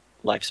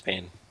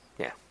lifespan.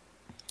 Yeah.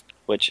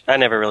 Which I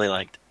never really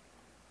liked.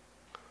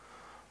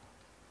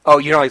 Oh,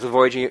 you don't like the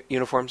Voyager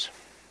uniforms?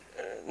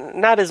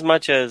 Not as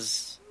much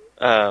as...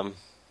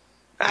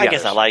 I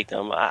guess I liked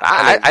them.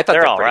 I thought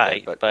they're all pretty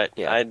right, good, but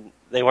yeah.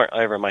 they weren't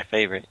ever my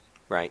favorite.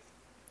 Right.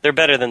 They're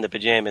better than the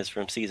pajamas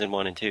from Season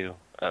 1 and 2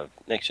 of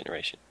Next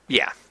Generation.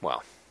 Yeah,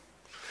 well,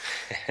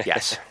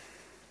 yes.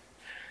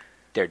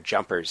 They're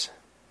jumpers.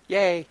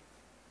 Yay.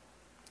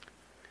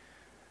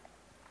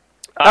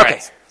 All Okay.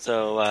 right,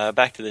 so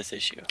back to this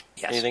issue.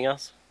 Yes. Anything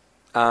else?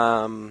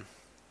 Yeah,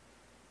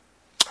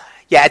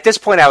 at this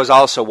point I was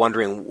also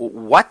wondering,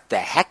 what the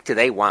heck do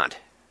they want,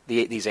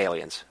 these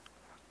aliens?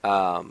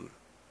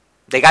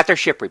 They got their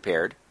ship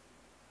repaired,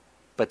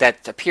 but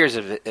that appears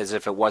as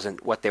if it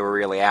wasn't what they were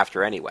really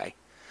after anyway.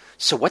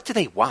 So what do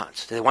they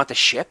want? Do they want the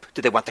ship?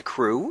 Do they want the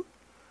crew?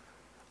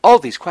 All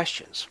these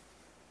questions.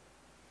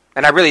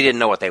 And I really didn't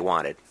know what they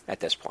wanted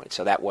at this point,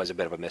 so that was a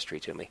bit of a mystery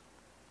to me.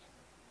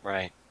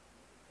 Right.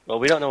 Well,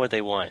 we don't know what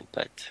they want,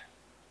 but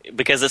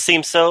because it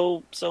seems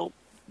so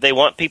they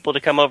want people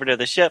to come over to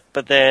the ship,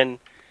 but then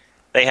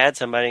they had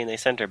somebody and they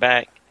sent her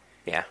back.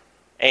 Yeah.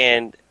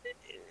 And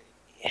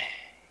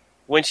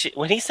when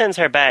he sends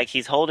her back,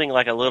 he's holding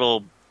like a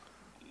little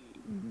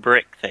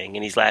brick thing,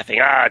 and he's laughing.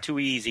 Too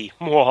easy.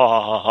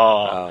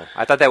 Oh,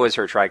 I thought that was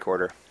her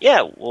tricorder.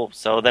 Yeah, well,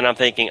 so then I'm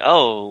thinking,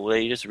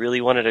 they just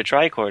really wanted a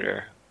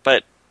tricorder.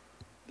 But,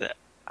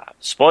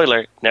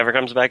 spoiler, never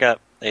comes back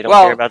up. They don't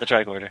care about the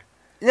tricorder.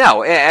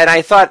 No, and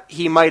I thought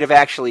he might have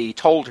actually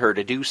told her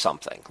to do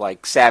something,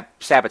 like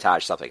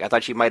sabotage something. I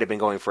thought she might have been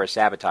going for a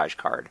sabotage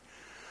card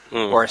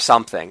or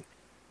something.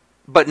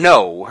 But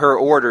no, her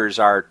orders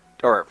are...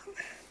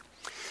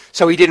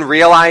 So he didn't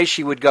realize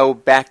she would go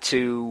back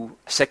to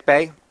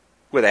sickbay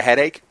with a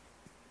headache,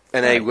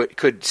 and they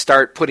could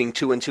start putting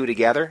two and two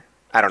together?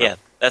 I don't know. Yeah,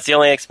 that's the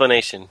only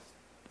explanation.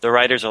 The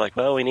writers are like,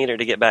 well, we need her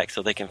to get back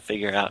so they can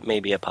figure out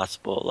maybe a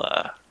possible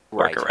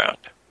workaround.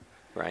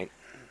 Right.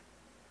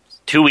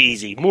 Too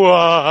easy.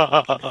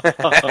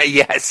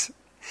 Yes.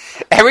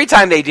 Every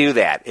time they do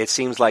that, it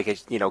seems like,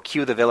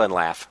 cue the villain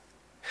laugh.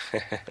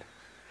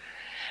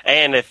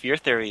 And if your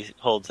theory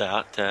holds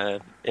out,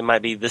 it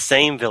might be the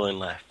same villain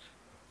laugh.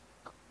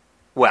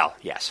 Well,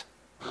 yes.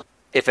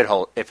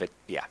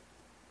 Yeah.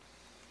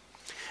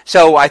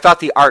 So I thought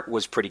the art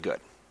was pretty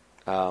good.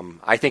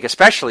 I think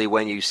especially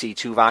when you see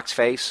Tuvok's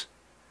face,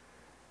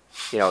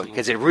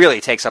 because it really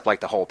takes up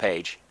like the whole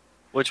page.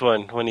 Which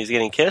one? When he's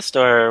getting kissed,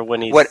 or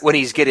when he's... When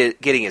he's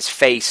getting his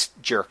face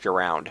jerked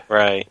around.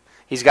 Right.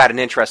 He's got an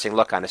interesting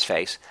look on his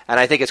face. And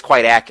I think it's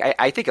quite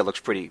I think it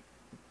looks pretty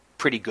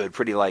good.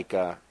 Pretty like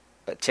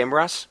Tim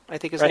Russ, I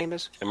think his name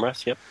is. Tim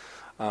Russ, yep.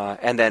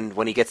 And then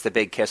when he gets the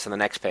big kiss on the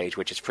next page,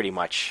 which is pretty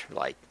much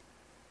like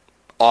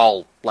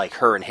all like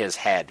her and his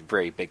head,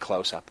 very big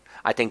close-up.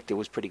 I think it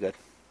was pretty good.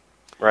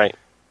 Right.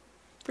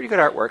 Pretty good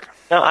artwork.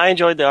 No, I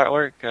enjoyed the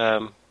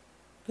artwork.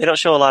 They don't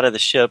show a lot of the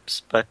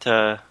ships,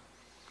 but...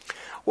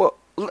 Well,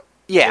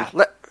 yeah.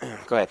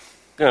 Go ahead.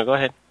 No, go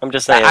ahead. I'm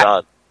just saying.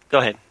 Go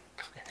ahead.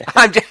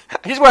 I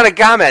just want to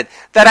comment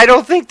that I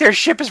don't think their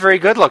ship is very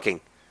good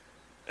looking.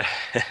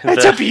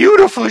 It's a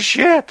beautiful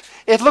ship.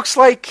 It looks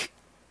like...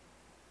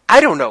 I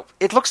don't know.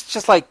 It looks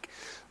just like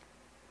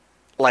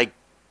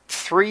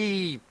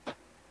three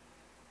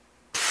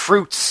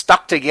fruits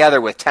stuck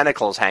together with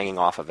tentacles hanging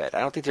off of it.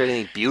 I don't think there's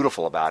anything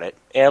beautiful about it.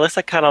 Yeah, it looks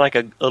like kind of like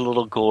a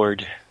little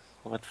gourd.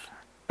 With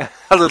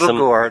a little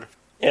gourd.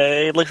 Yeah,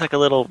 it looks like a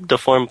little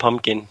deformed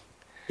pumpkin.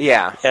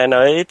 Yeah. Yeah,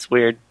 no, it's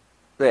weird.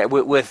 Yeah,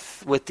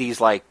 with these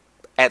like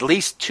at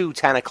least two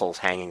tentacles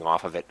hanging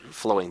off of it,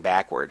 flowing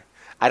backward.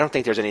 I don't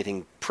think there's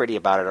anything pretty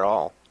about it at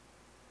all.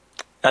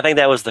 I think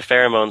that was the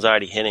pheromones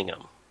already hitting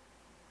them.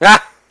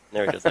 Ah!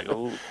 They were just like,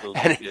 oh,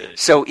 good.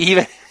 So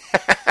even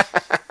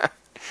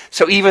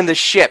the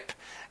ship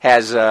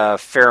has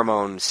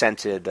pheromone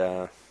scented.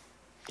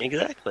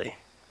 Exactly.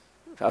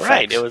 Effects.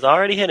 Right. It was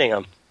already hitting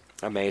them.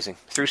 Amazing.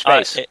 Through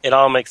space. It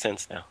all makes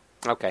sense now.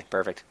 Okay,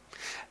 perfect.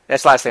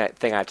 That's the last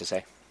thing I have to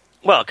say.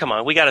 Well, come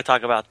on. We got to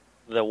talk about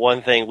the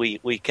one thing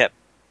we kept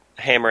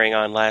hammering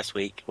on last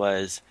week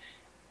was,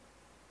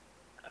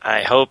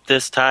 I hope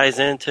this ties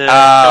into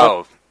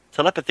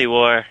telepathy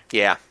war.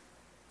 Yeah.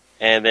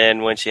 And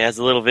then when she has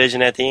a little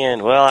vision at the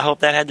end, well, I hope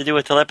that had to do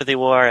with telepathy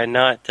war and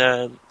not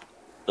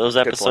those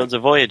episodes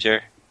of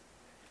Voyager.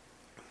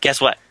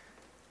 Guess what?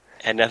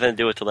 It had nothing to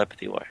do with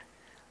telepathy war.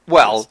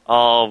 Well,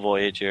 all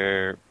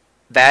Voyager.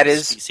 That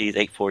is species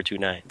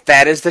 8429.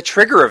 That is the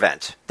trigger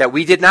event that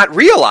we did not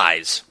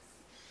realize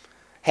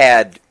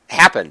had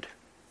happened.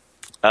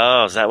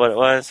 Oh, is that what it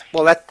was?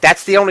 Well,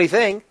 that's the only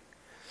thing.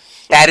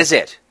 That is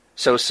it.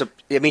 So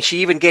I mean, she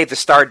even gave the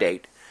star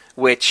date,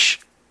 which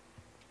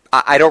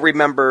I don't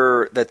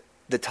remember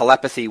the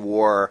telepathy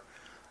war,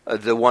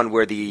 the one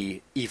where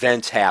the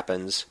event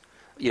happens,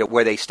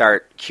 where they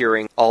start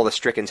curing all the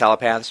stricken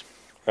telepaths.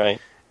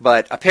 Right.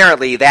 But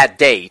apparently that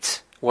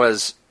date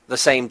was the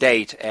same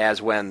date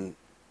as when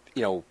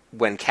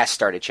Kes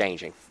started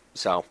changing.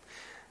 So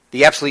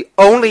the absolutely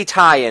only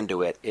tie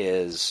into it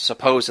is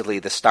supposedly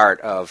the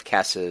start of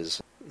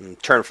Kes's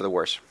turn for the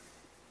worse.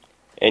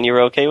 And you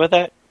were okay with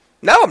that?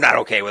 No, I'm not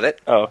okay with it.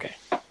 Oh, okay.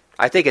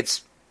 I think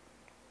it's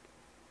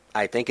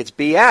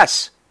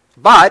BS.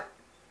 But,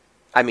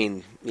 I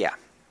mean, yeah.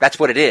 That's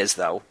what it is,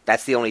 though.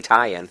 That's the only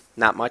tie-in.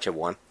 Not much of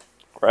one.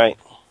 Right.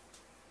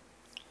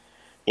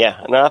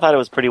 Yeah, no, I thought it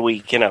was pretty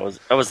weak, and I was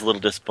a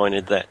little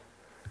disappointed that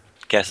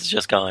Guess is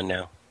just gone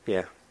now.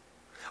 Yeah.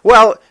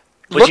 Well,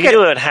 which you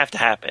knew it would have to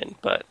happen,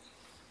 but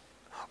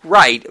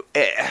right.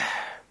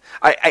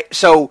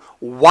 So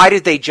why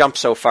did they jump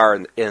so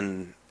far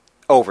in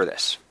over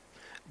this?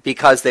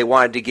 Because they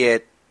wanted to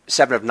get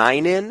 7 of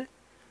 9 in.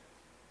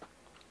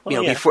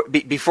 Well, yeah.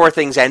 before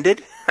things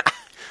ended.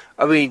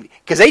 I mean,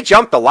 because they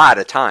jumped a lot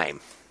of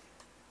time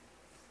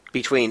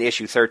between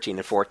issue 13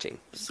 and 14.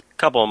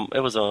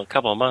 It was a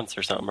couple of months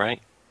or something,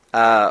 right?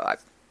 I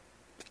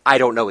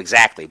don't know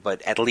exactly,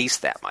 but at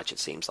least that much, it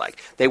seems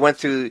like. They went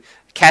through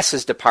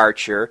Kess's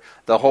departure,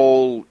 the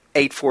whole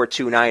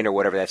 8429 or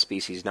whatever that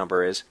species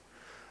number is.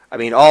 I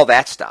mean, all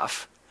that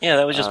stuff. Yeah,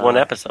 that was just one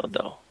episode,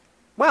 though.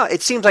 Well,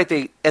 it seems like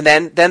and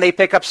then they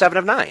pick up 7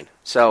 of 9.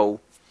 So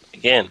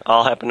again,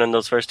 all happened in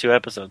those first 2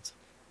 episodes.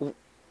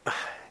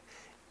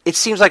 It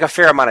seems like a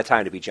fair amount of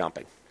time to be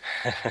jumping.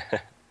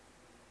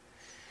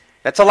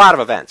 That's a lot of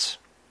events.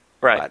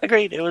 Right, but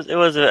agreed. It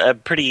was a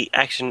pretty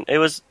action. It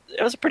was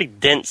a pretty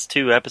dense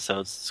 2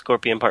 episodes.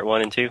 Scorpion Part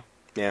 1 and 2.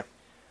 Yeah.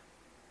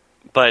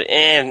 But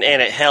and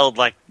it held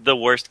like the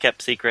worst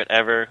kept secret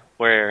ever,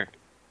 where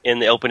in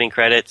the opening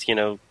credits, you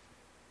don't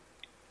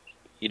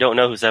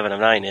know who 7 of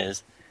 9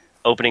 is.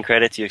 Opening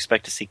credits, you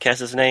expect to see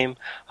Kess's name.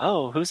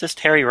 Oh, who's this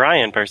Terry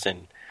Ryan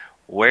person?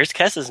 Where's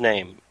Kess's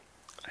name?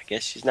 I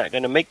guess she's not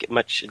going to make it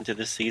much into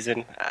this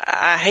season.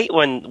 I hate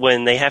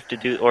when they have to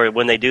do, or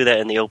when they do that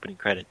in the opening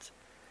credits.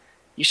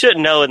 You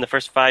shouldn't know in the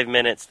first 5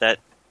 minutes that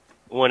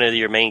one of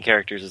your main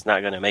characters is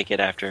not going to make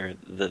it after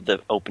the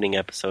opening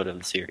episode of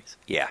the series.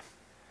 Yeah.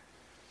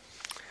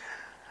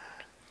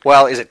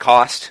 Well, is it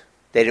cost?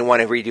 They didn't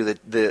want to redo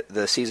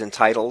the season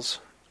titles?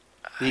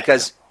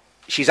 Because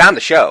she's on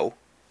the show.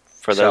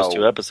 For those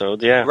 2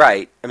 episodes, yeah.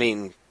 Right. I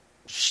mean,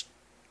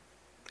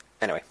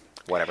 anyway,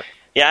 whatever.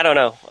 Yeah, I don't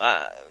know.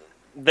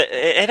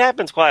 It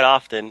happens quite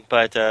often,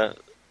 but I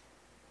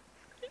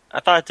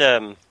thought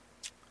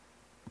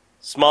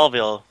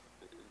Smallville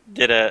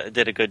did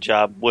a good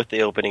job with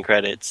the opening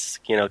credits.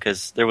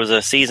 Because there was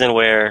a season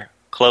where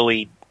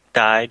Chloe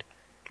died.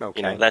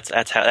 Okay.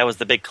 That was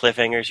the big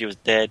cliffhanger. She was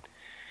dead,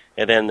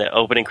 and then the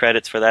opening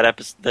credits for that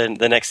episode,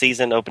 the next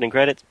season opening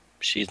credits,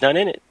 she's not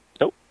in it.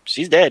 Nope,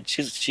 she's dead.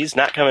 She's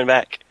not coming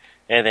back.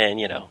 And then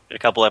a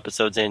couple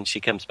episodes in, she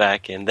comes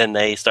back, and then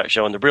they start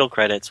showing the real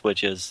credits,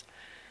 which is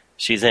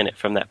she's in it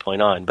from that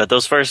point on. But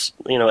those first,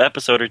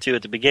 episode or 2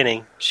 at the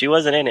beginning, she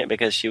wasn't in it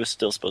because she was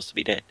still supposed to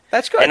be dead.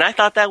 That's good. And I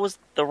thought that was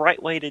the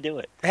right way to do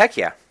it. Heck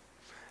yeah.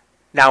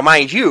 Now,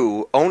 mind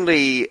you,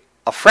 only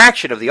a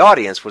fraction of the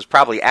audience was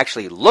probably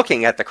actually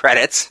looking at the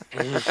credits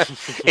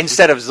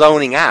instead of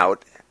zoning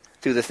out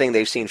through the thing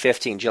they've seen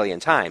 15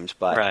 jillion times.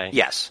 But right.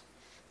 Yes,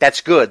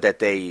 that's good that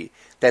they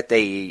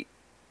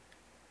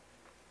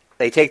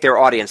take their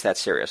audience that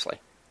seriously.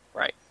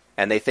 Right.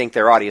 And they think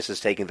their audience is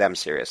taking them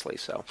seriously.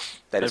 So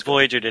that is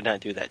Voyager did not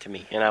do that to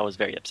me, and I was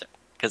very upset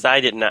because I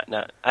did not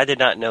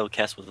know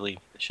Kess was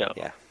leaving the show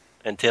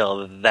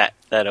until that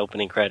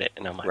opening credit,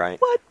 and I'm like, right.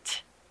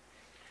 What?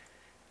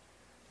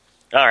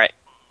 All right.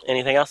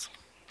 Anything else?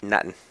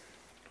 Nothing.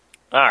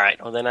 All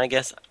right. Well, then I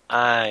guess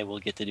I will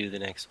get to do the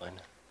next one.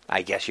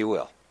 I guess you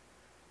will.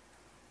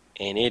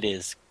 And it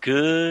is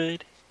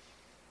good.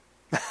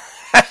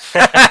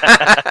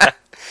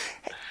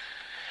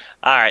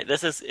 All right,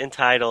 this is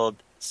entitled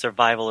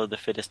Survival of the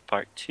Fittest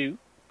Part 2.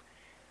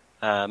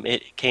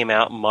 It came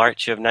out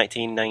March of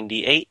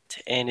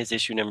 1998 and is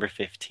issue number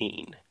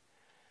 15.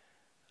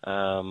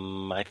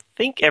 I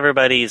think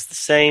everybody's the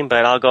same,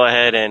 but I'll go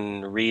ahead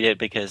and read it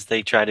because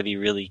they try to be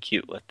really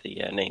cute with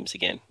the names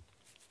again.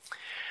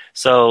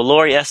 So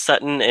Lori S.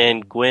 Sutton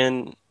and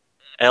Gwen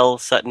L.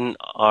 Sutton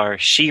are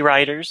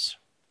she-writers.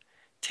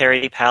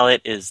 Terry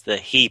Pallett is the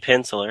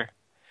he-penciler.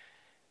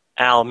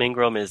 Al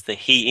Mingram is the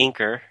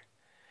he-inker.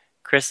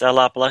 Chris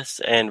Elopoulos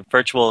and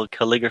Virtual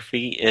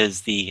Calligraphy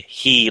is the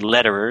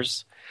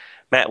he-letterers.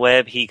 Matt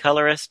Webb,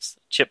 he-colorists.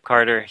 Chip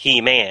Carter,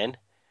 he-man.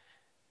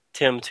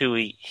 Tim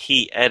Toohey,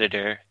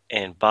 he-editor.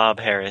 And Bob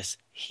Harris,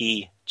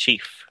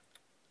 he-chief.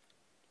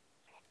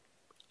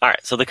 All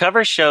right, so the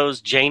cover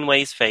shows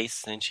Janeway's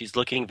face, and she's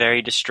looking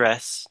very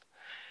distressed,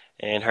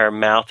 and her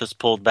mouth is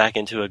pulled back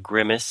into a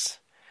grimace.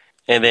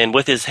 And then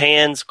with his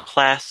hands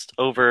clasped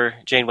over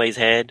Janeway's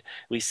head,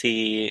 we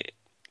see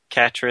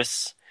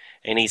Catrice,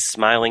 and he's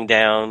smiling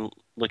down,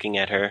 looking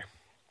at her.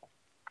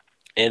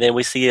 And then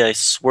we see a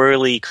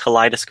swirly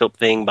kaleidoscope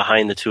thing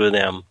behind the two of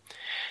them.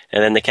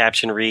 And then the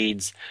caption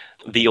reads,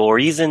 "The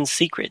Orizen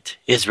secret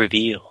is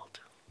revealed."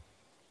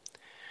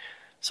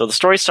 So the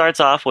story starts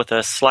off with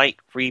a slight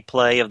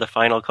replay of the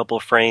final couple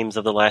of frames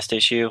of the last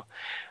issue.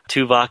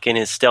 Tuvok in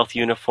his stealth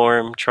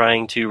uniform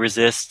trying to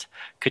resist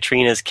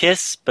Katrina's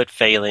kiss, but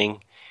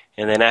failing.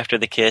 And then after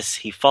the kiss,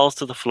 he falls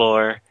to the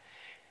floor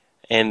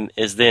and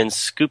is then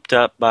scooped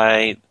up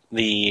by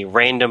the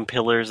random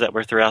pillars that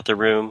were throughout the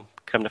room.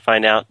 Come to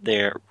find out,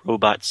 they're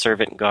robot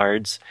servant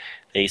guards.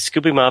 They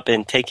scoop him up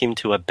and take him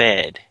to a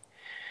bed,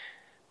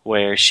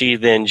 where she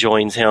then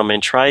joins him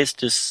and tries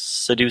to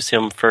seduce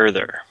him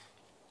further.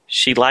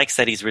 She likes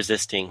that he's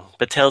resisting,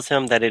 but tells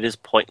him that it is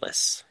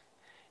pointless.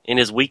 In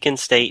his weakened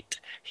state,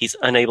 he's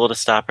unable to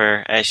stop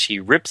her as she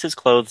rips his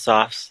clothes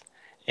off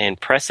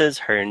and presses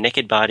her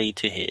naked body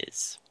to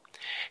his.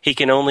 He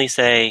can only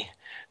say,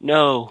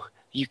 "No,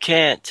 you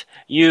can't,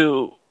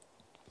 you..."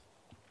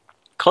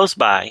 Close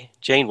by,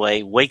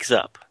 Janeway wakes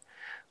up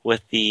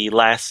with the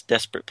last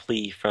desperate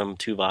plea from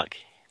Tuvok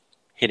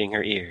hitting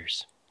her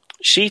ears.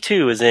 She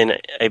too is in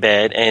a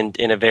bed and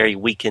in a very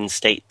weakened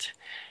state.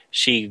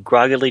 She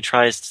groggily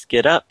tries to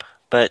get up,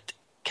 but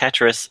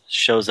Caterus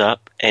shows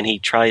up and he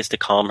tries to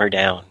calm her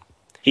down.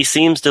 He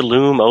seems to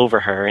loom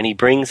over her and he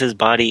brings his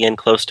body in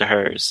close to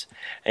hers.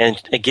 And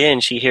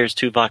again she hears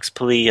Tuvok's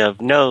plea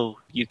of, "No,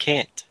 you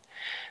can't."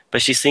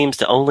 But she seems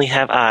to only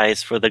have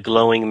eyes for the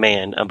glowing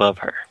man above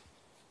her.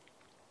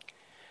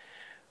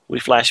 We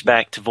flash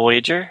back to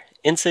Voyager.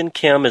 Ensign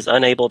Kim is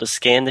unable to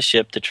scan the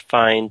ship to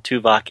find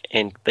Tuvok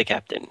and the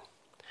captain.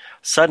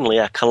 Suddenly,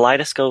 a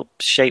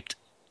kaleidoscope-shaped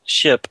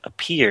ship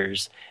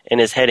appears and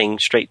is heading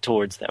straight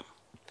towards them.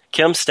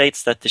 Kim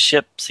states that the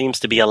ship seems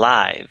to be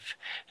alive,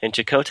 and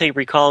Chakotay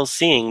recalls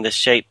seeing this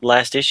shape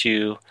last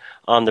issue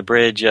on the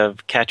bridge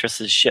of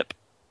Caterus' ship.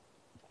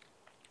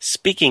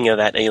 Speaking of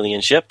that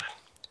alien ship,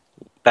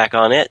 back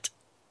on it,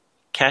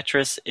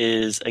 Caterus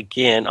is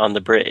again on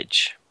the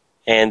bridge,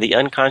 and the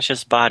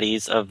unconscious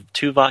bodies of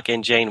Tuvok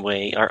and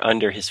Janeway are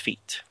under his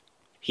feet.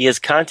 He is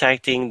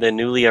contacting the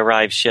newly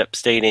arrived ship,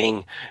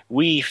 stating,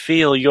 "We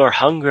feel your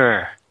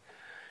hunger.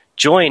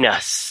 Join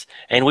us,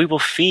 and we will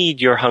feed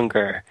your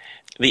hunger.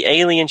 The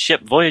alien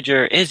ship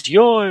Voyager is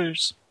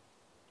yours."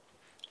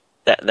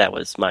 That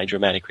was my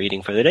dramatic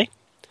reading for the day.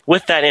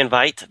 With that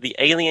invite, the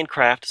alien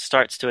craft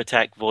starts to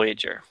attack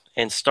Voyager,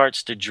 and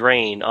starts to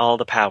drain all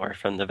the power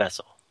from the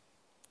vessel.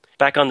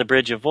 Back on the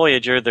bridge of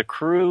Voyager, the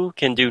crew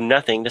can do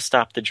nothing to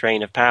stop the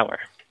drain of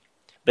power.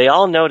 They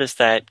all notice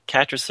that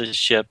Caterus'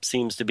 ship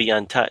seems to be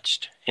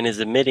untouched and is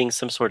emitting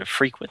some sort of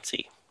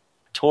frequency.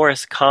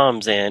 Taurus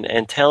calms in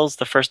and tells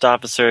the first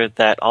officer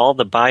that all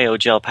the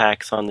biogel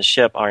packs on the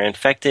ship are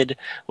infected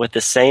with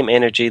the same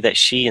energy that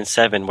she and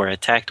Seven were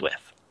attacked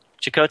with.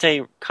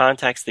 Chakotay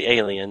contacts the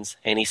aliens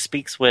and he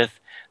speaks with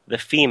the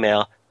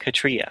female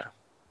Katria.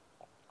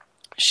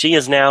 She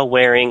is now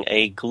wearing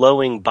a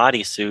glowing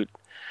bodysuit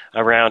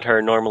around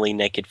her normally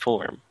naked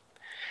form.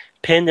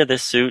 Pinned to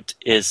this suit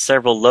is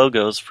several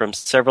logos from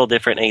several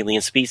different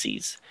alien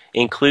species,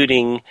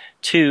 including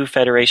 2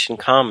 Federation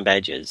comm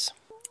badges.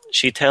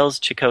 She tells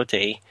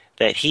Chakotay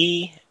that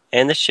he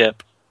and the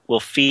ship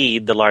will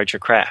feed the larger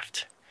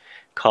craft,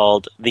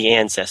 called the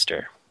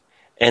Ancestor,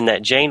 and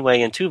that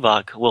Janeway and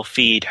Tuvok will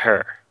feed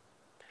her.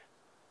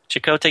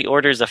 Chakotay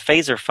orders a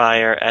phaser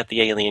fire at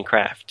the alien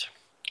craft.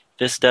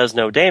 This does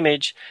no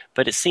damage,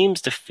 but it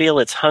seems to feel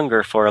its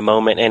hunger for a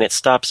moment and it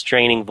stops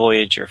draining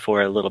Voyager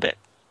for a little bit.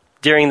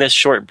 During this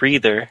short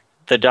breather,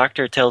 the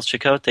Doctor tells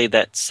Chakotay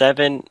that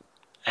Seven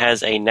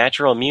has a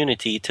natural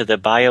immunity to the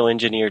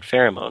bioengineered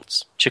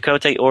pheromones.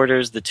 Chakotay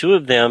orders the 2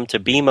 of them to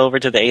beam over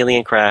to the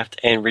alien craft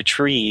and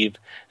retrieve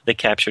the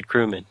captured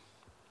crewmen.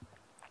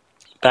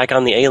 Back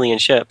on the alien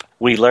ship,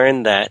 we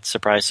learn that,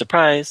 surprise,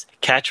 surprise,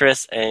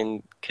 Caterus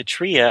and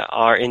Katria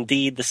are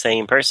indeed the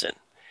same person,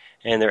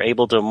 and they're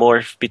able to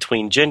morph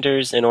between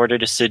genders in order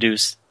to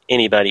seduce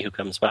anybody who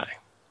comes by.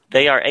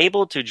 They are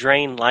able to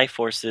drain life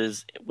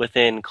forces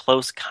within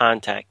close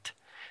contact,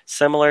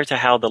 similar to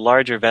how the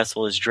larger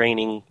vessel is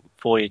draining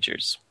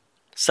Voyagers.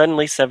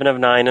 Suddenly, 7 of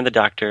 9 and the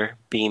Doctor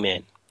beam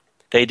in.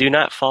 They do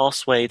not fall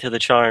sway to the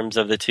charms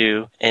of the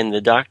 2, and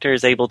the Doctor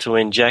is able to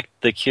inject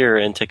the cure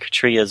into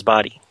Katria's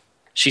body.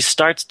 She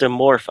starts to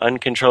morph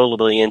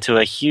uncontrollably into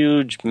a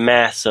huge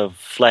mass of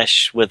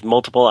flesh with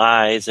multiple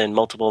eyes and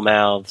multiple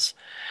mouths.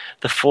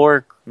 The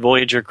 4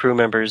 Voyager crew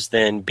members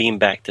then beam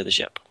back to the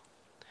ship.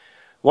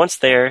 Once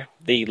there,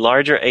 the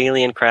larger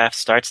alien craft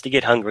starts to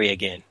get hungry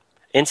again.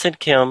 Ensign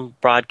Kim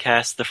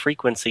broadcasts the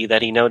frequency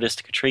that he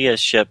noticed Katria's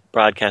ship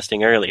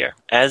broadcasting earlier.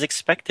 As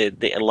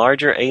expected, the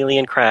larger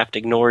alien craft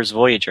ignores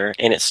Voyager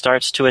and it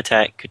starts to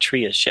attack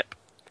Katria's ship.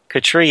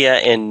 Katria,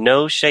 in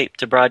no shape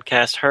to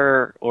broadcast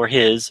her or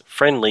his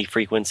friendly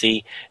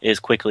frequency,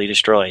 is quickly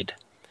destroyed.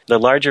 The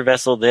larger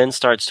vessel then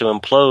starts to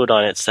implode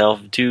on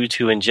itself due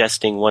to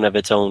ingesting one of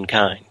its own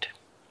kind.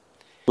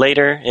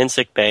 Later, in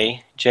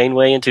sickbay,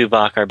 Janeway and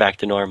Tuvok are back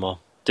to normal.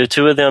 The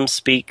 2 of them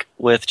speak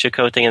with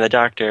Chakotay and the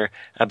Doctor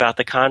about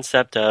the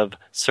concept of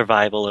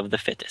survival of the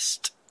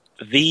fittest.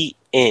 The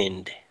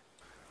end.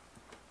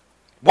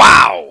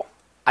 Wow!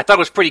 I thought it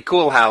was pretty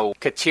cool how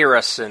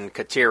Katirus and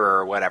Katira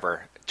or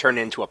whatever turned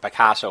into a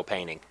Picasso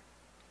painting.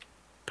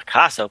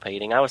 Picasso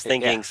painting? I was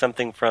thinking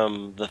something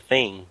from The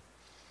Thing.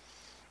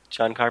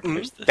 John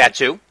Carpenter's The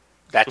Thing.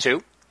 That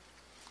too.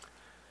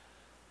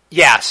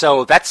 Yeah,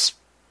 so that's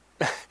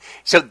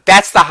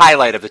the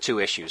highlight of the 2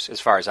 issues,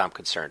 as far as I'm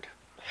concerned.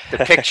 The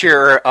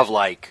picture of,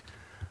 like,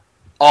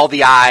 all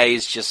the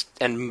eyes just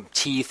and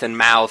teeth and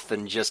mouth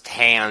and just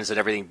hands and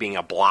everything being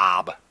a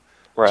blob,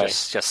 right?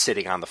 Just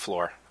sitting on the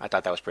floor. I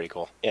thought that was pretty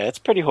cool. Yeah, it's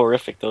pretty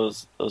horrific.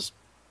 Those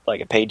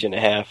like a page and a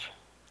half.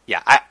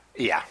 Yeah.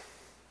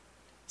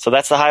 So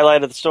that's the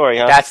highlight of the story,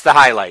 huh? That's the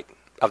highlight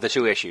of the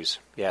 2 issues.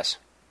 Yes.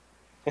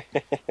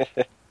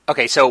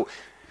 Okay, so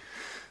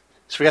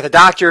we got the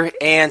Doctor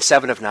and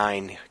 7 of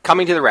 9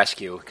 coming to the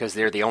rescue because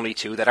they're the only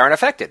 2 that aren't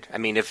affected. I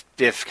mean,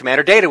 if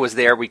Commander Data was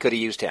there, we could have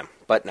used him,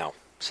 but no.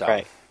 So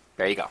right.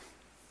 There you go.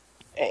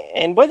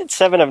 And what did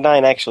 7 of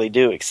 9 actually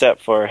do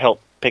except for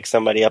help pick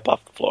somebody up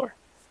off the floor?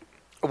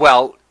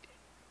 Well,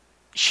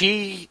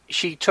 she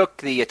took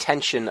the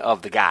attention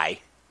of the guy,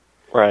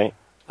 right?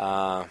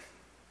 While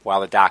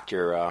the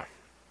Doctor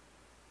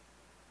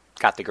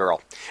got the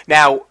girl.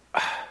 Now,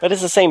 but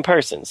it's the same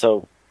person,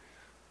 so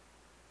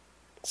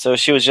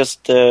she was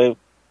just to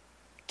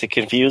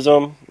confuse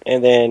him,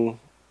 and then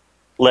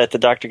let the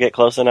Doctor get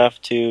close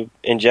enough to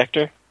inject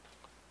her.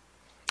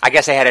 I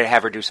guess I had to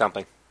have her do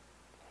something.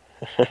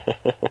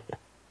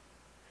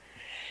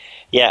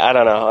 Yeah, I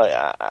don't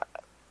know.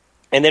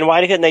 And then why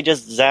couldn't they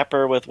just zap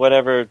her with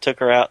whatever took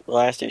her out the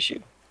last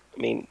issue?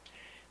 I mean,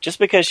 just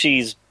because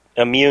she's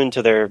immune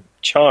to their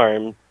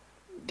charm,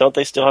 don't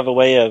they still have a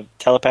way of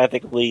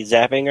telepathically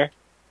zapping her?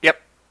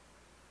 Yep.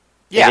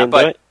 Yeah,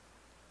 but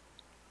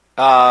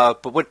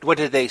what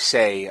did they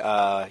say?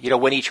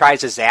 When he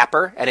tries to zap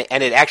her, and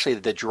it actually,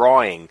 the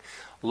drawing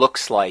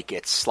looks like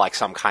it's like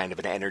some kind of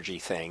an energy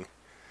thing.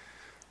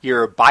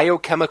 Your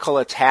biochemical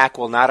attack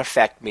will not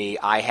affect me.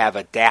 I have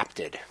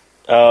adapted.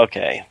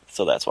 Okay,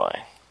 so that's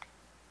why.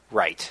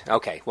 Right.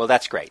 Okay. Well,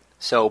 that's great.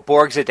 So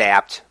Borgs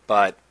adapt,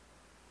 but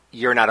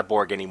you're not a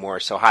Borg anymore.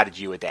 So how did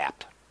you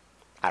adapt?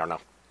 I don't know.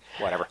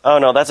 Whatever. Oh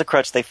no, that's a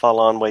crutch they fall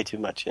on way too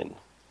much in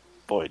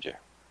Voyager.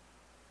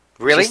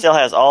 Really? She still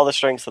has all the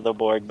strengths of the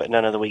Borg, but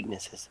none of the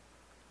weaknesses.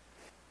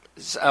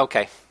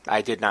 Okay,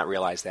 I did not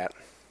realize that.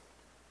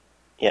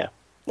 Yeah.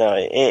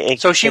 No.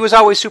 So she was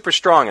always super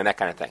strong and that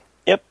kind of thing.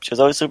 Yep, she was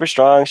always super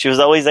strong. She was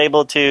always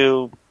able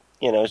to,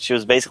 she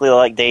was basically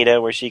like Data,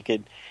 where she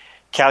could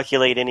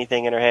calculate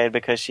anything in her head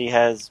because she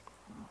has,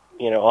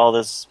 all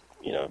this,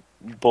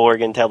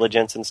 Borg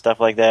intelligence and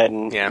stuff like that,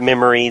 and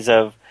memories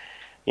of,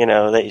 we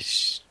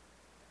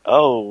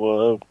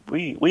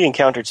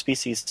encountered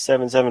species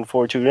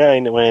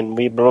 77429 when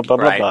we blah blah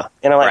blah blah.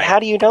 And I'm like, how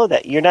do you know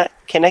that? You're not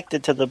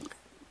connected to the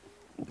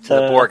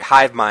Borg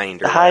hive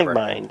mind or the whatever. Hive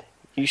mind.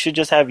 You should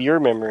just have your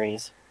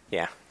memories.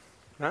 Yeah.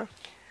 Huh?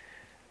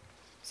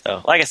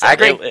 So, like I said, I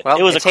agree. It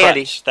Well, was a crutch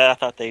handy. that I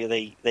thought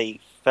they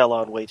fell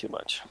on way too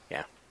much.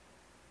 Yeah.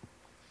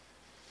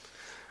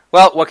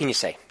 Well, what can you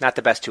say? Not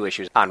the best 2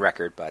 issues on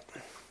record, but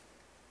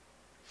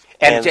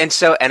and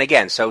so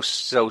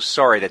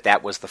sorry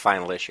that was the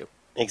final issue.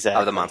 Exactly.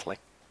 Of the monthly.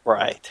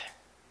 Right.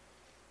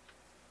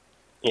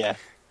 Yeah.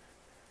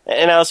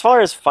 And now, as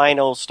far as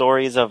final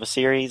stories of a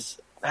series,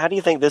 how do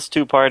you think this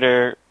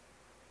 2-parter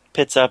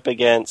pits up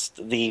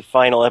against the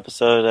final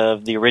episode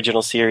of the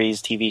original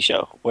series TV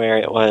show, where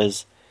it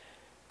was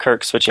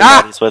Kirk switching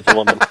bodies with a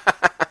woman?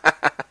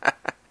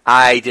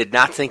 I did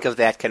not think of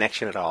that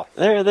connection at all.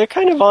 They're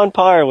kind of on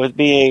par with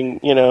being,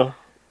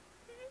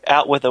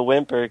 out with a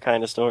whimper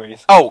kind of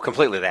stories. Oh,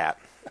 completely that.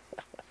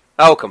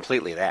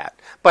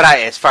 But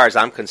as far as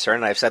I'm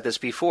concerned, I've said this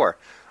before,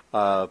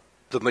 the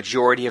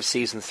majority of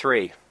Season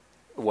 3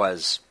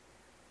 was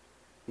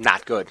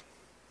not good.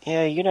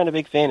 Yeah, you're not a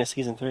big fan of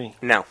Season 3.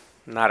 No,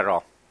 not at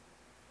all.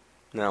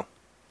 No.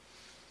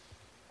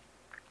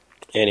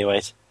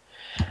 Anyways,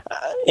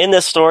 in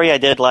this story I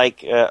did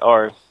like,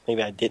 or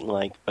maybe I didn't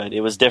like, but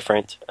it was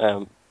different.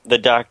 The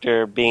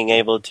Doctor being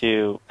able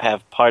to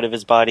have part of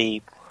his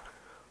body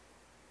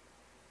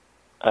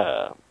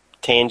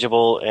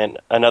tangible and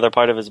another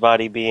part of his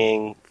body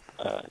being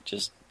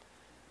just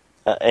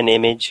an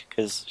image,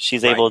 because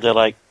she's able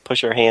to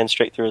push her hand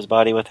straight through his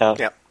body without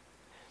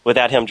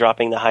him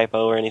dropping the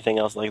hypo or anything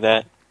else like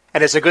that.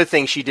 And it's a good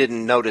thing she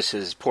didn't notice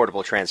his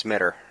portable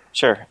transmitter.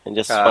 Sure, and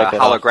just swipe it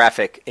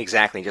holographic, off.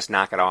 Exactly, just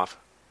knock it off.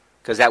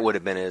 Because that would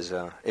have been his...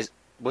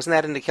 wasn't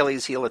that an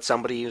Achilles heel that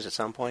somebody used at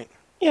some point?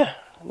 Yeah,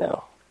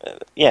 no.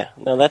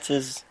 That's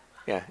his...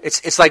 Yeah,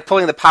 it's like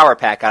pulling the power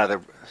pack out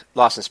of the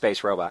Lost in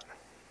Space robot.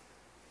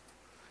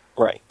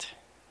 Right.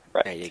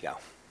 There you go.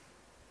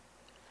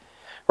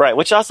 Right,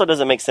 which also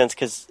doesn't make sense,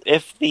 because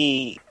if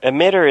the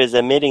emitter is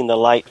emitting the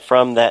light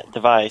from that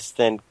device,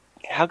 then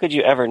how could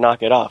you ever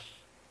knock it off?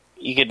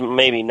 You could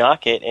maybe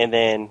knock it, and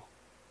then...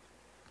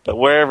 But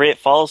wherever it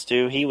falls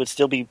to, he would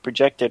still be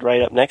projected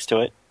right up next to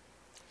it.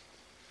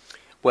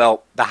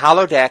 Well, the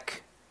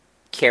holodeck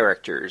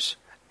characters,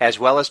 as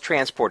well as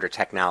transporter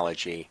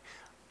technology,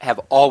 have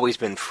always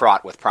been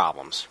fraught with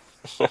problems.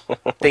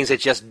 Things that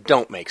just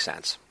don't make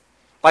sense.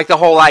 Like the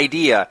whole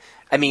idea,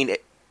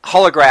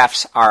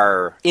 holographs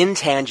are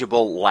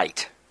intangible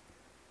light.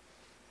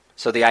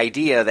 So the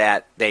idea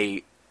that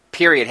they,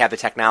 have the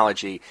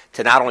technology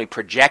to not only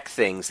project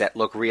things that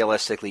look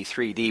realistically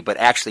 3D, but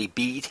actually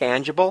be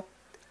tangible,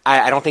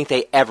 I don't think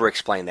they ever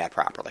explain that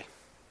properly.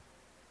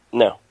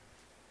 No.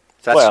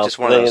 So that's just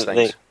one of those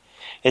things.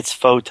 it's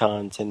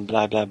photons and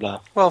blah, blah,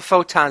 blah. Well,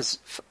 photons,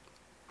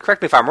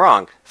 correct me if I'm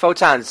wrong,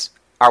 photons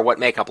are what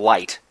make up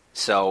light,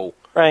 so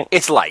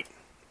it's light.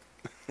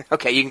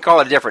 Okay, you can call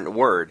it a different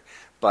word,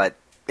 but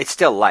it's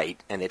still light,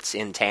 and it's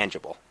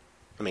intangible.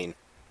 I mean,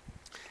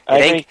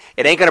 it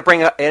ain't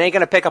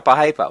gonna pick up a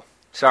hypo.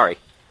 Sorry.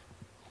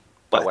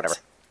 But whatever.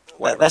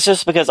 That's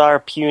just because our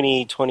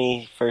puny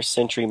 21st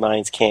century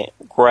minds can't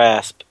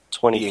grasp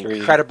 23. The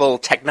incredible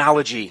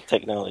technology.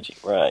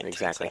 Right.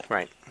 Exactly.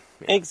 Right.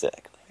 Yeah.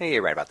 Exactly. Hey,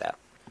 you're right about that.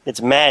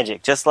 It's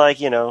magic, just like,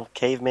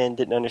 cavemen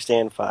didn't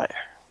understand fire.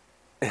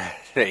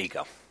 There you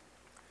go.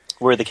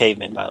 We're the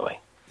cavemen, by the way.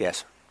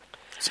 Yes.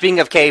 Speaking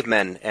of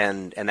cavemen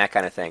and that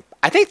kind of thing,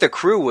 I think the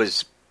crew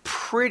was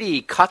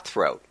pretty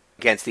cutthroat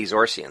against these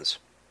Orcians.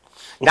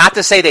 Not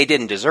to say they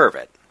didn't deserve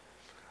it,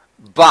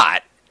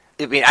 but,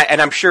 I mean,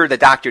 and I'm sure the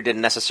Doctor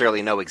didn't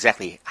necessarily know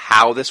exactly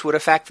how this would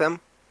affect them.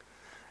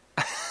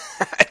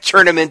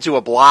 Turn them into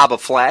a blob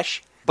of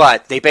flesh.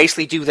 But they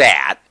basically do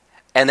that,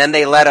 and then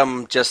they let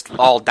them just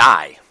all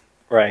die.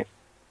 Right.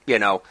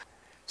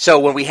 So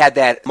when we had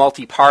that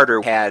multi-parter,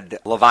 we had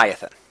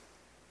Leviathan.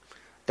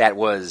 That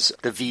was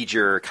the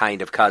V'ger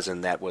kind of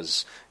cousin that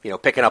was,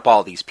 picking up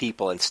all these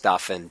people and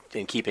stuff and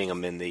keeping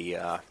them in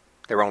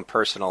their own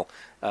personal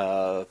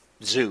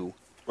zoo.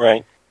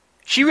 Right.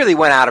 She really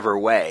went out of her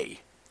way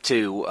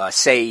to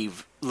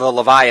save the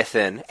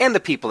Leviathan and the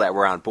people that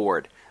were on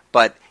board.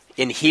 But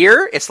in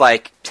here, it's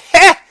like,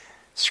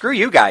 screw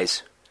you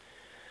guys.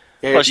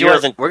 Well, she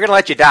wasn't. We're going to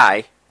let you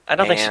die. I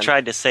don't think she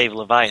tried to save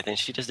Leviathan.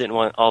 She just didn't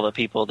want all the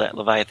people that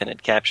Leviathan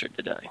had captured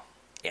to die.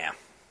 Yeah.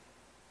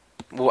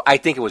 Well, I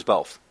think it was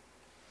both.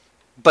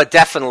 But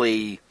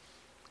definitely,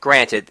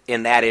 granted,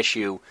 in that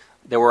issue,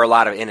 there were a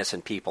lot of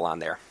innocent people on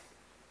there,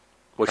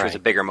 which was a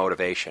bigger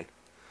motivation.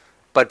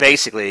 But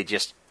basically,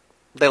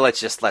 let's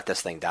just let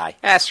this thing die.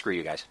 Screw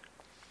you guys.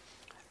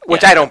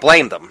 Which I don't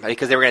blame them,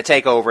 because they were going to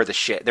take over the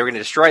ship. They were going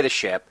to destroy the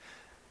ship,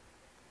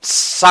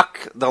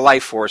 suck the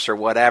life force or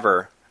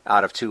whatever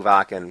out of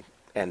Tuvok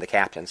and the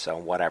captain, so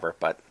whatever.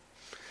 But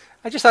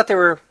I just thought they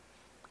were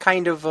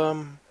kind of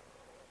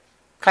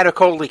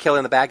coldly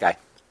killing the bad guy.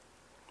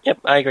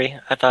 Yep, I agree.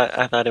 I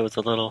thought it was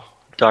a little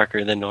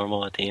darker than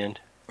normal at the end.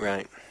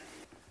 Right.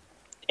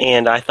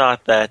 And I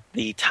thought that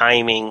the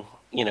timing,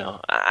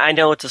 I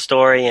know it's a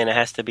story and it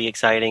has to be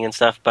exciting and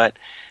stuff, but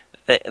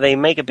they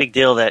make a big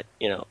deal that,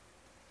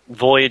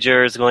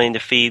 Voyager is going to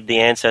feed the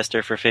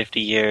Ancestor for 50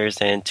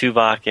 years, and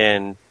Tuvok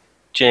and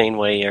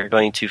Janeway are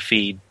going to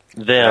feed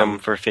them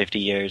for 50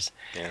 years.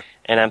 Yeah.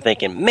 And I'm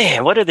thinking,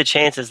 man, what are the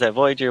chances that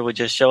Voyager would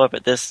just show up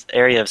at this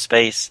area of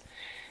space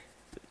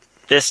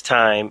this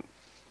time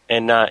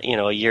and not,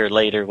 a year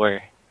later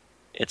where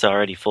it's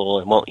already full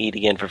and won't eat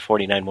again for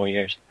 49 more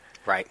years?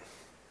 Right.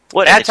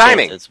 Bad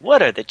timing. Chances?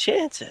 What are the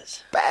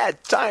chances?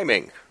 Bad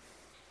timing.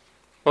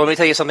 Well, let me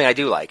tell you something I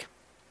do like.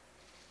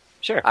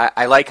 Sure.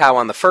 I like how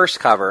on the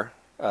first cover,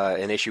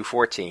 in issue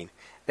 14,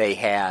 they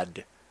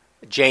had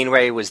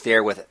Janeway was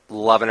there with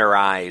love in her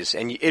eyes,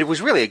 and it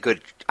was really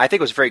I think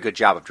it was a very good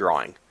job of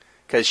drawing,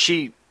 because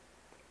she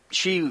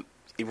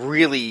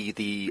really,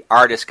 the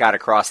artist got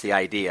across the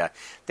idea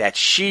that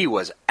she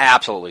was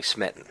absolutely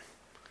smitten.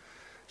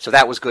 So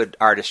that was good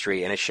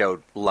artistry, and it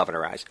showed love in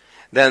her eyes.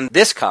 Then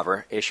this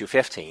cover, issue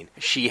 15,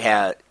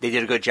 they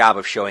did a good job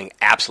of showing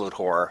absolute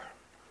horror.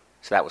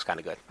 So that was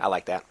kind of good. I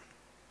like that.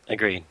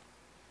 Agreed.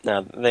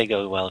 No, they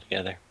go well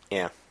together.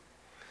 Yeah.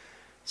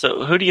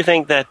 So who do you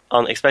think that,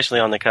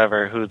 especially on the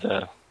cover, who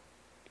the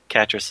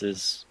Catress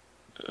is,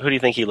 who do you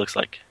think he looks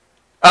like?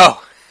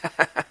 Oh,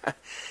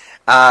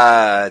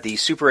 the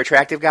super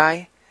attractive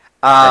guy?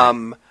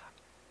 I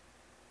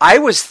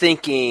was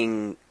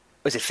thinking,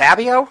 was it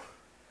Fabio?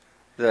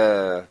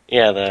 The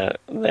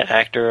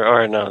actor,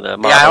 or no, the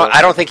model. Yeah,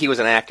 I don't think he was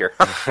an actor.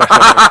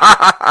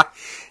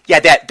 Yeah,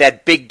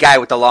 that big guy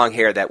with the long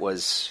hair that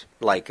was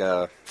like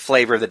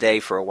flavor of the day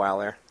for a while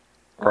there.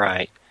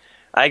 Right.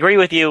 I agree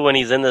with you when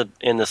he's in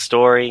the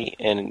story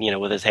and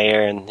with his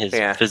hair and his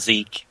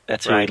physique.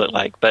 That's who he looked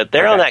like. But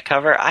there on that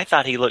cover, I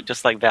thought he looked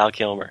just like Val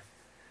Kilmer.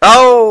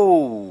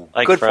 Oh,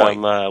 like good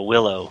from point.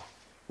 Willow.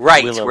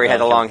 Right, Willow where he had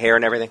the long hair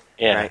and everything.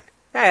 Yeah. Right.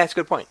 Yeah, that's a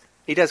good point.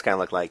 He does kind of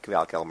look like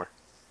Val Kilmer.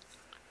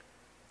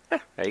 Yeah,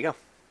 there you go.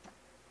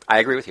 I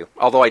agree with you.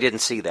 Although I didn't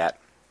see that.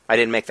 I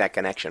didn't make that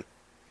connection.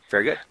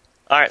 Very good.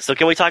 All right, so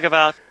can we talk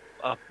about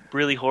a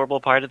really horrible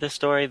part of this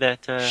story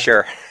that...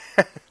 Sure.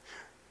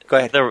 Go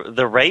ahead.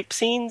 The rape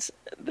scenes,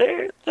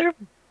 they're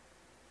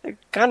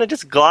kind of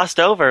just glossed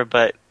over,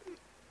 but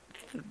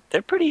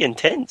they're pretty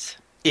intense.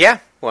 Yeah,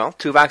 well,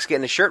 Tuvok's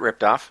getting his shirt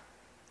ripped off.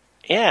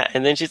 Yeah,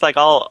 and then she's like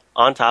all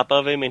on top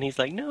of him, and he's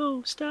like,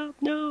 "No, stop,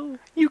 no.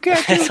 You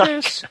can't do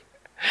this."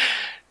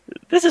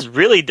 This is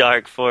really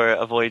dark for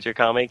a Voyager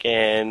comic,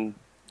 and,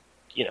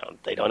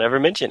 they don't ever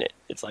mention it.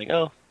 It's like,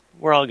 oh,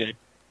 we're all good.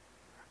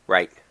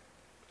 Right.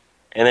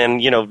 And then,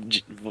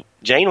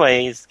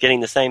 Janeway's getting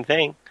the same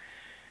thing.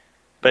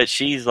 But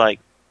she's like,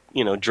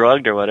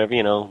 drugged or whatever,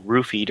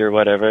 roofied or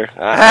whatever.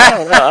 I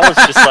don't know. I was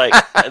just like,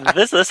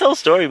 this whole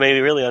story made me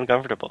really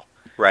uncomfortable.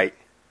 Right.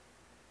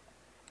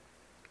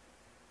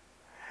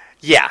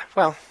 Yeah,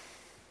 well,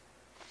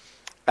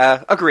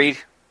 agreed.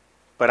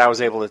 But I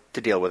was able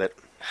to deal with it,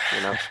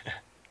 you know.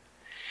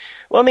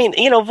 Well, I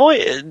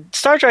mean,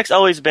 Star Trek's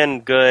always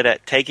been good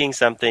at taking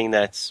something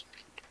that's,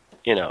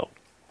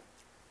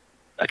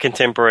 a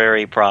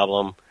contemporary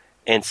problem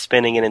and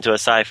spinning it into a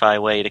sci-fi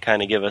way to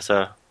kind of give us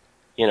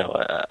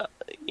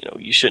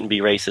you shouldn't be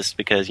racist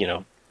because,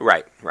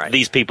 right.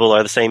 These people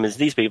are the same as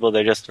these people.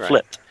 They're just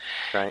flipped.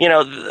 Right.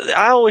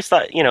 I always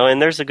thought,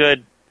 and there's a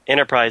good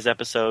Enterprise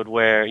episode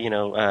where,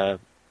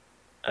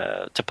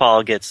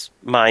 T'Pol gets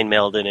mind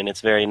melded and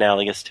it's very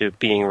analogous to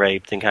being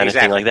raped and kind of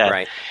thing like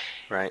that.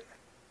 Right.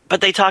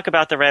 But they talk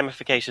about the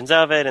ramifications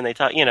of it, and they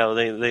talk,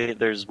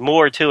 there's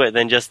more to it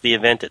than just the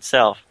event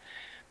itself.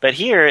 But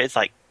here, it's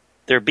like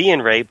they're being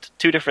raped,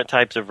 two different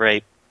types of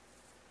rape,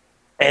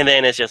 and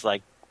then it's just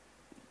like,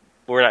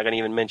 we're not going to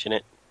even mention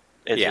it.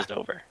 It's just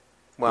over.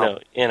 Well,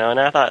 and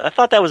I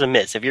thought that was a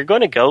miss. If you're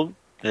going to go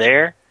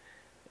there,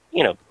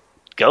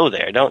 go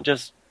there. Don't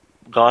just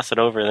gloss it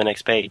over the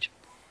next page.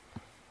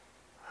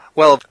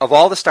 Well, of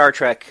all the Star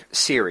Trek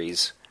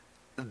series,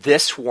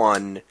 this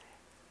one,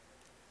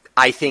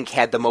 I think,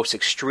 had the most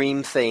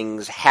extreme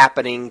things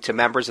happening to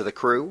members of the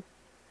crew,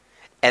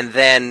 and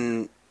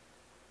then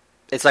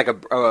it's like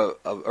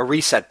a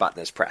reset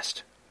button is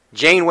pressed.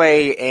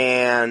 Janeway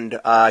and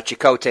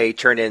Chakotay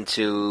turned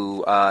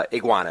into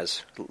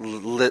iguanas,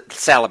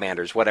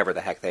 salamanders, whatever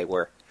the heck they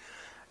were.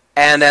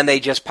 And then they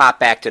just pop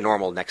back to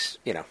normal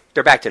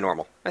they're back to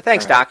normal.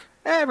 Thanks, right.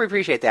 Doc. We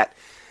appreciate that.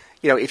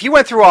 If you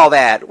went through all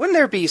that, wouldn't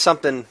there be some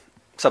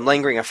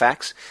lingering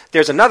effects?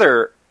 There's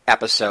another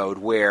episode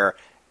where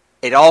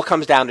it all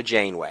comes down to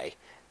Janeway.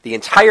 The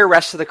entire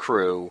rest of the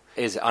crew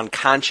is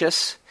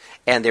unconscious,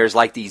 and there's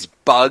like these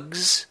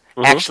bugs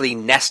actually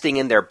nesting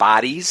in their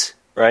bodies.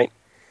 Right.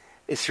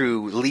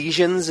 Through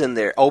lesions in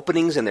their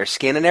openings in their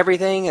skin and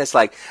everything. And it's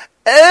like,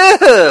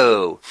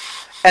 oh!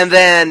 And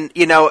then,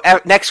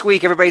 next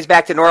week everybody's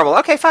back to normal.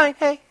 Okay, fine.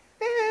 Hey,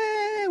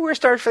 we're a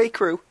Starfleet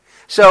crew.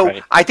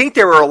 So I think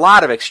there were a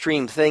lot of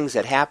extreme things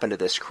that happened to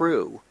this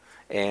crew,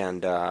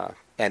 and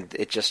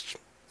it just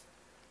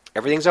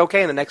everything's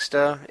okay in the next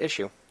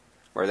issue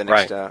or the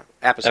next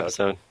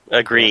episode.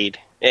 Agreed.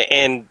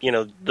 And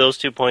those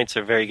 2 points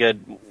are very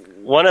good.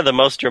 One of the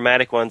most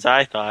dramatic ones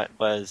I thought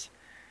was,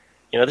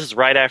 this is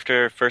right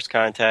after First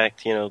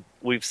Contact.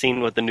 We've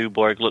seen what the new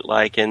Borg look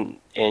like, and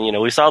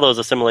we saw those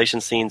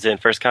assimilation scenes in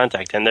First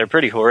Contact, and they're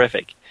pretty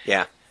horrific.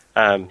 Yeah.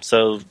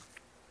 So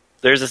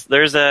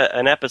there's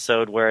an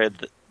episode where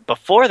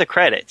before the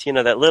credits,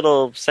 that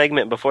little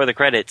segment before the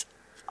credits,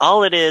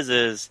 all it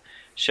is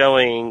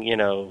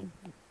showing,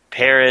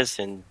 Paris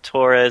and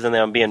Torres and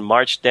them being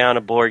marched down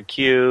a Borg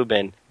cube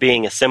and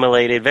being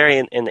assimilated very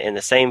in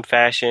the same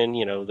fashion.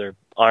 Their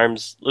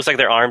arms, looks like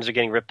their arms are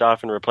getting ripped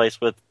off and replaced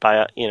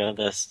by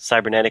the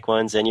cybernetic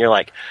ones, and you're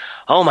like,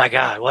 oh my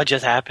god, what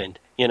just happened?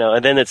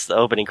 And then it's the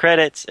opening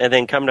credits, and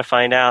then come to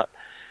find out,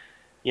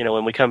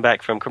 when we come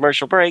back from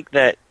commercial break,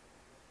 that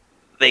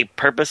they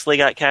purposely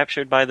got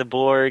captured by the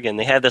Borg, and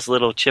they had this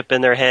little chip in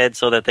their head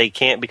so that they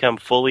can't become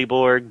fully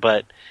Borg,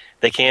 but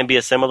they can be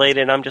assimilated.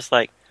 And I'm just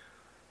like,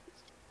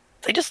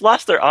 they just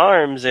lost their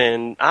arms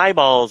and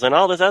eyeballs and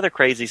all this other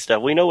crazy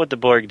stuff. We know what the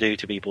Borg do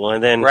to people.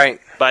 And then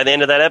by the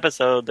end of that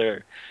episode,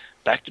 they're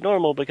back to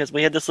normal because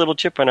we had this little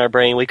chip in our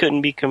brain. We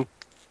couldn't be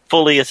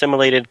fully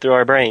assimilated through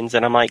our brains.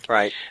 And I'm like,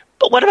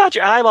 but what about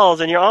your eyeballs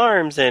and your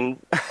arms? And,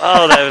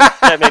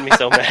 that made me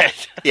so mad.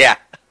 Yeah.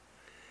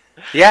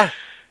 Yeah.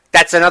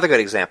 That's another good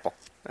example.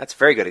 That's a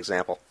very good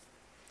example.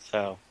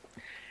 So,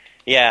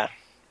 yeah.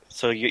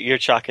 So you're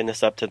chalking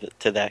this up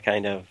to that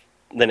kind of,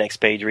 the next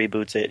page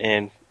reboots it,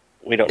 and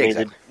we don't need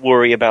to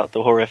worry about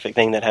the horrific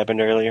thing that happened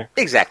earlier.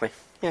 Exactly.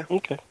 Yeah.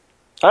 Okay.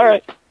 All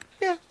right.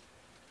 Yeah.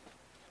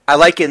 I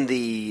like in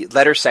the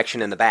letter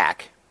section in the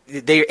back,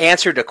 they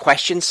answered a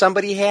question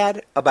somebody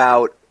had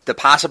about the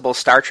possible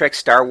Star Trek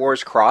Star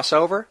Wars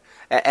crossover,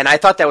 and I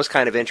thought that was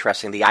kind of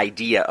interesting, the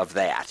idea of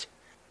that.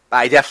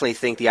 I definitely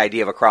think the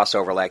idea of a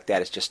crossover like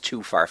that is just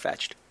too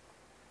far-fetched.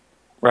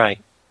 Right.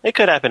 It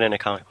could happen in a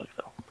comic book,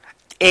 though.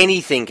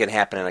 Anything can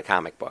happen in a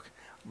comic book,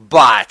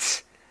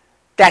 but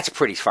that's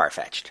pretty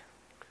far-fetched.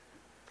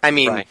 I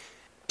mean,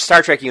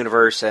 Star Trek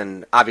universe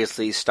and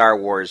obviously Star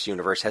Wars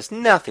universe has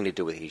nothing to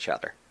do with each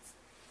other.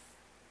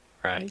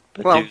 Right.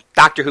 But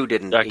Doctor Who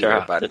didn't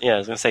either. But, I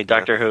was going to say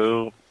Doctor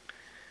Who,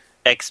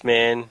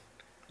 X-Men,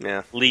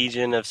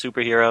 Legion of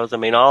Superheroes. I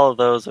mean, all of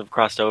those have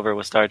crossed over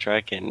with Star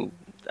Trek, and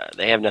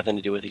they have nothing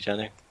to do with each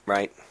other.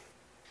 Right.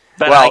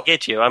 But I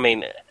get you. I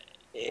mean,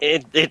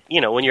 it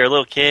when you're a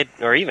little kid,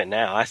 or even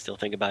now, I still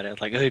think about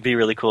it. Like, it'd be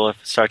really cool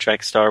if Star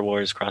Trek, Star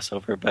Wars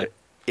crossover, but...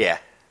 Yeah.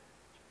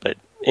 But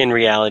in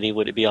reality,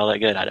 would it be all that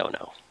good? I don't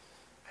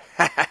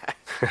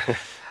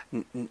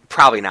know.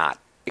 Probably not,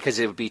 because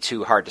it would be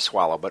too hard to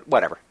swallow, but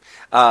whatever.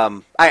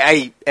 And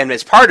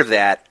as part of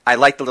that, I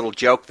like the little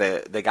joke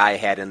the guy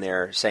had in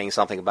there saying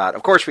something about,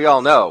 of course we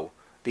all know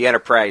the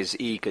Enterprise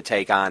E could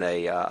take on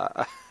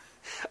an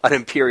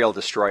Imperial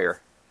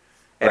destroyer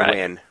and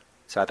win.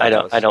 So I thought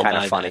that was kind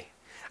of funny.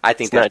 I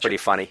think that's pretty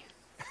funny.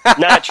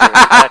 Not true.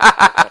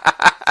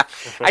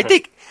 I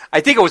think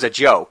it was a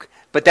joke,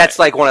 but that's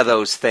like one of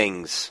those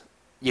things,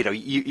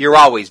 you're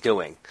always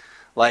doing.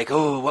 Like,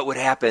 oh, what would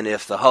happen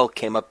if the Hulk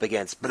came up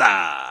against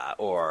blah,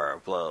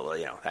 or blah, blah,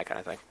 that kind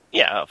of thing.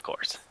 Yeah, of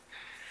course.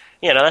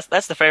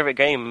 That's the favorite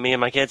game me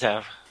and my kids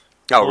have.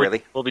 Oh,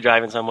 really? We'll be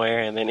driving somewhere,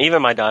 and then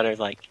even my daughter's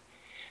like,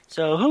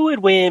 so who would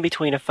win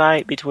between a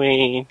fight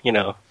between,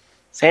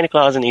 Santa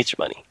Claus and Easter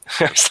Bunny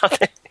or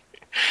something?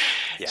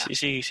 Yeah.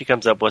 She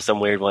comes up with some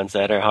weird ones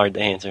that are hard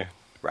to answer.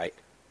 Right.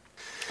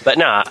 But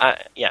no, I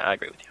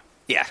agree with you.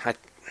 Yeah.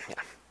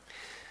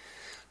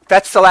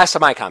 That's the last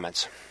of my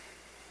comments.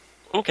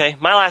 Okay,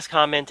 my last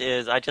comment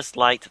is I just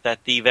liked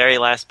that the very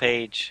last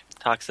page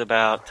talks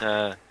about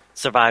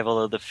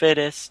survival of the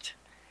fittest,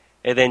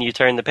 and then you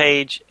turn the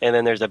page, and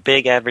then there's a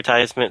big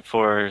advertisement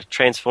for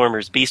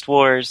Transformers Beast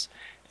Wars,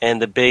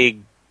 and the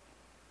big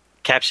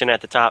caption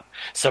at the top,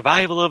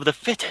 survival of the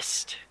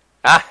fittest.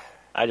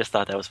 I just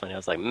thought that was funny. I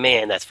was like,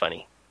 man, that's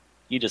funny.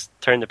 You just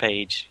turn the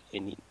page,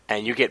 and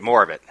you get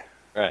more of it.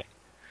 Right.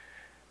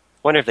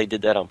 Wonder if they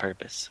did that on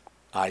purpose.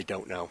 I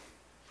don't know.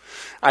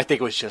 I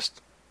think it was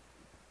just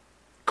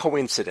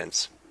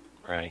coincidence.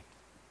 Right.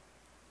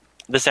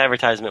 This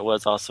advertisement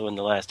was also in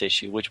the last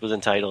issue, which was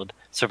entitled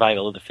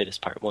Survival of the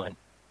Fittest Part 1.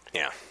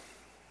 Yeah.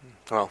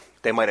 Well,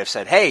 they might have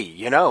said, hey,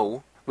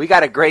 we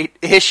got a great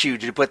issue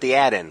to put the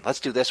ad in. Let's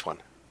do this one.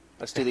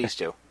 Let's do these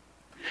two.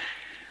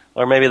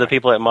 Or maybe the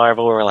people at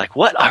Marvel were like,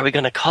 what are we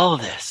going to call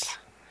this?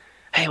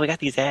 Hey, we got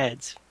these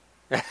ads.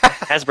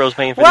 Hasbro's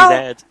paying for these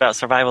ads about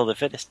survival of the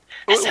fittest.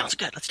 That sounds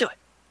good. Let's do it.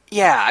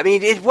 Yeah, I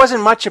mean, it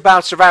wasn't much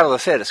about survival of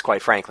the fittest,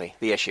 quite frankly,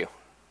 the issue.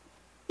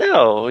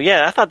 No,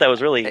 yeah, I thought that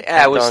was really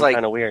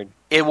kind of weird.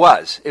 It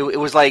was. It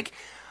was like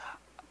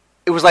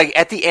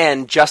at the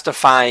end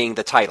justifying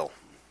the title.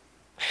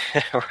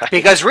 Right.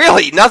 Because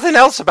really, nothing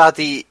else about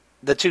the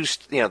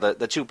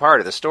two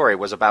part of the story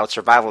was about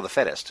survival of the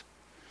fittest.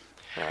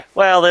 Right.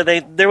 Well,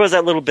 there was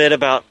that little bit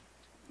about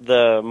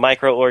the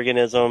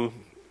microorganism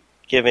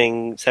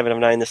giving 7 of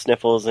 9 the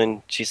sniffles,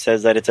 and she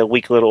says that it's a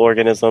weak little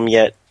organism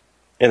yet,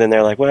 and then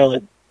they're like, well,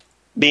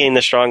 being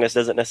the strongest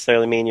doesn't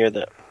necessarily mean you're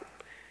the...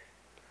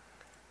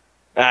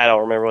 I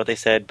don't remember what they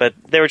said, but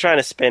they were trying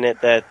to spin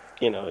it that,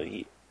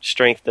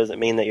 strength doesn't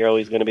mean that you're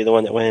always going to be the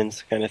one that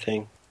wins, kind of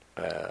thing.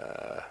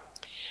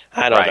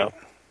 I don't know.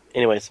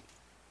 Anyways.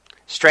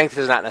 Strength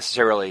does not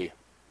necessarily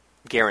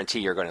guarantee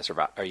you're going to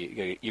survive, or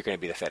you're going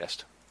to be the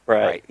fittest.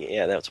 Right.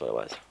 Yeah, that's what it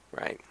was.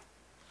 Right.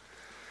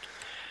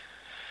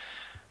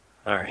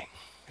 All right.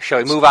 Shall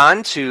we move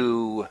on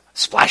to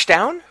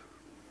Splashdown?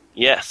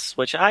 Yes,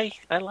 which I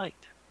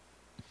liked.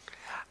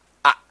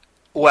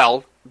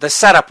 Well, the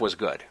setup was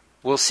good.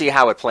 We'll see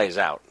how it plays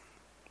out.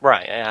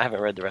 Right. I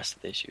haven't read the rest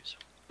of the issues.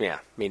 Yeah,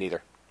 me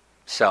neither.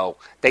 So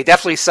they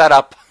definitely set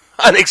up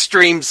an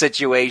extreme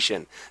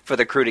situation for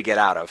the crew to get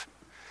out of.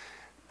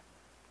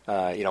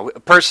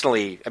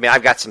 Personally, I mean,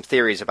 I've got some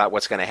theories about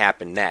what's going to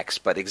happen next,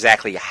 but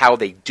exactly how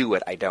they do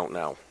it, I don't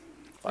know.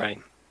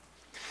 Right.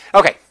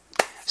 Okay,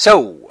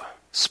 so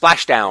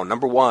Splashdown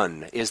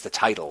 #1 is the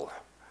title.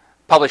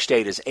 Published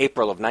date is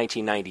April of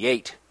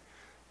 1998.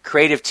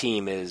 Creative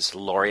team is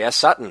Loria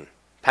Sutton.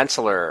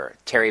 Penciler,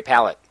 Terry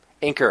Pallett.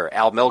 Inker,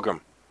 Al Milgrom.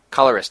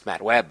 Colorist,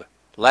 Matt Webb.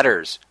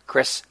 Letters,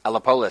 Chris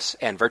Elapoulos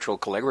and Virtual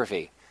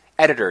Calligraphy.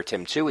 Editor,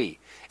 Tim Toohey.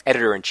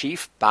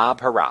 Editor-in-Chief,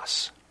 Bob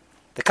Harras.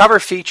 The cover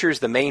features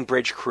the main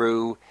bridge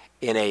crew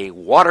in a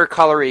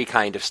watercolory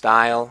kind of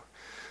style.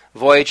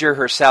 Voyager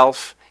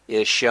herself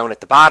is shown at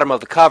the bottom of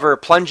the cover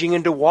plunging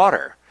into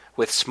water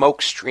with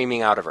smoke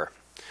streaming out of her.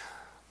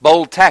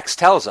 Bold text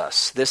tells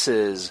us this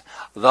is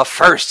the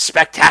first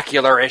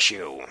spectacular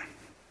issue.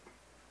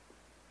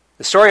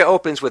 The story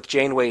opens with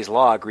Janeway's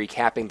log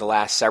recapping the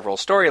last several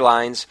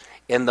storylines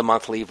in the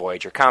monthly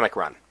Voyager comic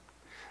run.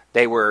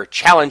 They were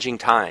challenging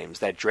times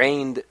that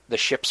drained the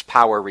ship's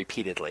power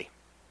repeatedly.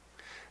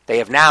 They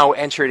have now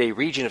entered a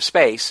region of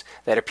space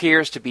that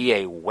appears to be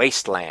a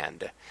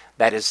wasteland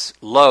that is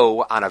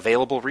low on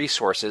available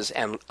resources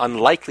and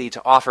unlikely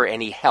to offer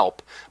any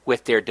help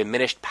with their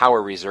diminished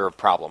power reserve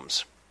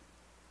problems.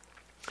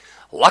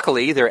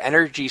 Luckily, their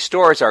energy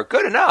stores are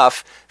good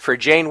enough for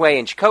Janeway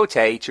and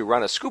Chakotay to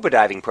run a scuba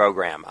diving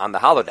program on the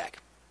holodeck.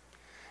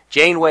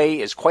 Janeway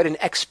is quite an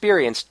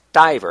experienced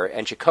diver,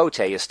 and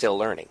Chakotay is still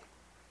learning.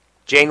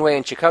 Janeway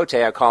and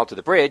Chakotay are called to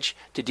the bridge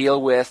to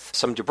deal with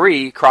some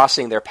debris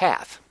crossing their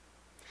path.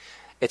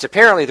 It's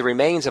apparently the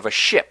remains of a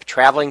ship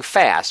traveling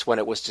fast when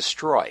it was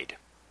destroyed.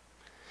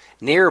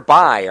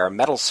 Nearby are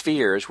metal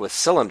spheres with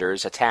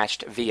cylinders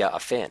attached via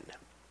a fin.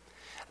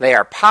 They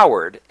are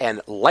powered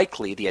and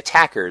likely the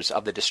attackers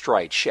of the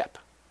destroyed ship.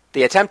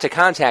 They attempt to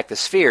contact the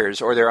spheres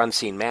or their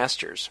unseen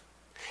masters.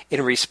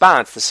 In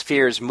response, the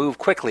spheres move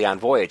quickly on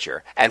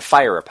Voyager and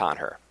fire upon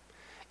her.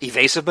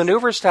 Evasive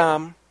maneuvers,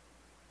 Tom.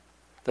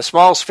 The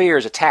small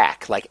spheres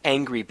attack like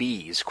angry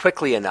bees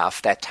quickly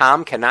enough that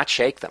Tom cannot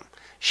shake them.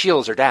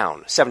 Shields are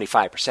down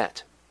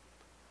 75%.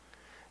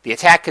 The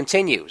attack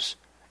continues,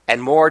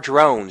 and more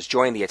drones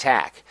join the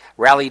attack,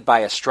 rallied by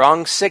a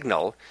strong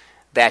signal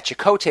that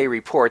Chakotay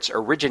reports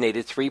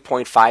originated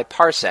 3.5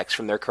 parsecs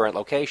from their current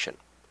location.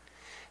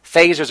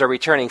 Phasers are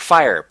returning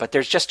fire, but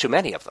there's just too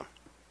many of them.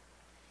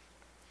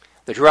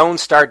 The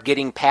drones start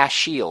getting past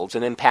shields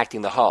and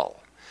impacting the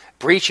hull.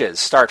 Breaches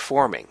start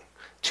forming.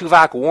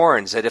 Tuvok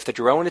warns that if the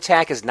drone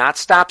attack is not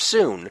stopped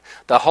soon,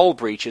 the hull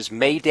breaches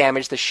may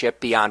damage the ship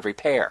beyond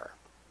repair.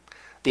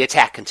 The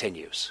attack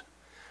continues,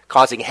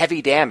 causing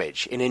heavy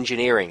damage in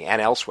engineering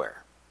and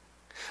elsewhere.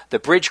 The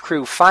bridge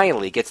crew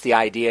finally gets the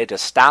idea to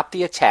stop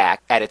the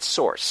attack at its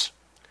source.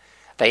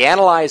 They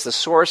analyze the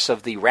source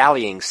of the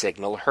rallying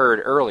signal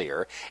heard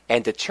earlier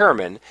and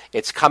determine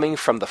it's coming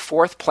from the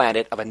fourth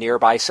planet of a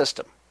nearby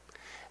system.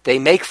 They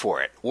make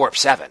for it, Warp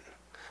 7,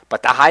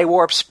 but the high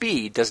warp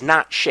speed does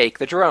not shake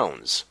the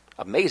drones.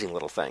 Amazing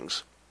little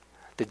things.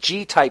 The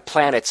G-type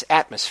planet's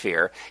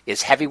atmosphere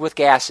is heavy with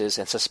gases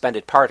and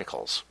suspended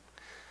particles.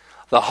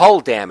 The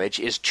hull damage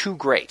is too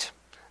great,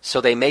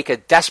 so they make a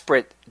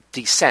desperate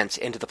descent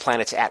into the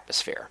planet's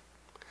atmosphere.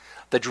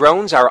 The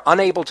drones are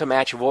unable to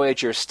match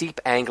Voyager's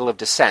steep angle of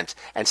descent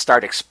and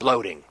start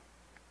exploding.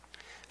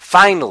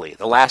 Finally,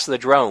 the last of the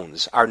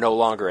drones are no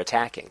longer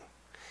attacking.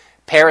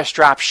 Paris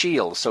drops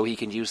shields so he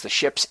can use the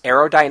ship's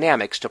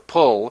aerodynamics to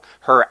pull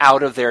her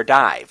out of their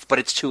dive, but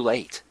it's too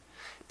late.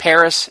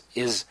 Paris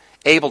is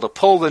able to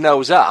pull the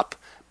nose up,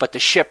 but the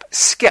ship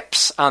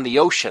skips on the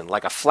ocean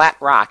like a flat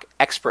rock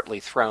expertly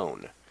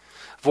thrown.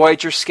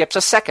 Voyager skips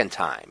a second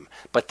time,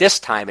 but this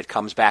time it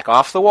comes back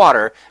off the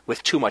water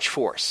with too much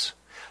force.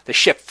 The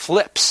ship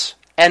flips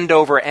end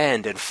over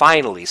end and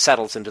finally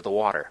settles into the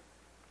water.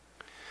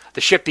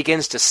 The ship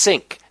begins to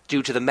sink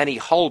due to the many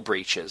hull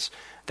breaches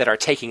that are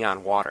taking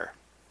on water.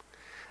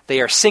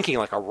 They are sinking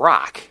like a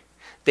rock.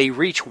 They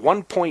reach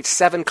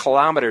 1.7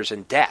 kilometers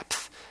in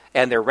depth,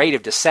 and their rate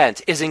of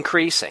descent is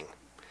increasing.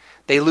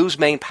 They lose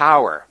main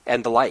power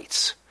and the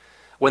lights.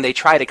 When they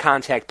try to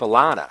contact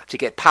B'Elanna to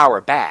get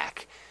power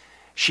back,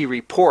 she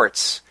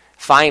reports,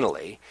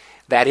 finally,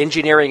 that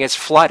engineering is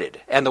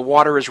flooded and the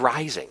water is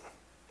rising.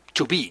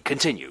 To be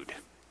continued.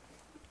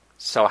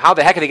 So how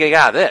the heck are they going to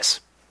get out of this?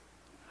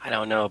 I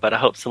don't know, but I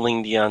hope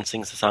Celine Dion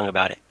sings a song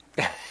about it.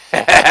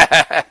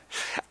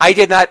 I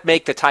did not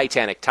make the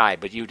Titanic tie,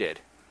 but you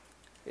did.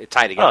 It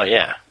tied together. Oh,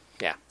 yeah.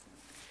 Yeah.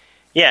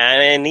 Yeah,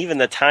 and even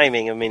the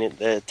timing. I mean,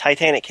 the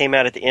Titanic came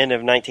out at the end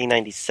of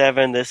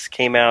 1997. This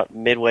came out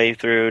midway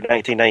through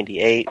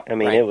 1998. I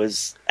mean, It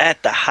was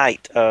at the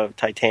height of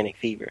Titanic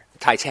fever.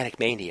 Titanic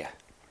mania.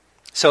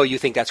 So you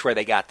think that's where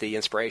they got the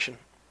inspiration?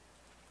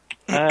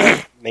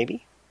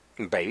 Maybe.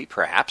 Maybe,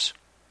 perhaps.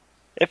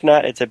 If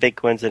not, it's a big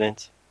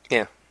coincidence.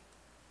 Yeah.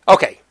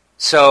 Okay,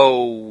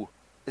 so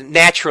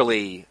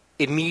naturally,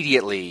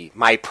 immediately,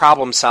 my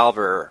problem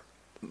solver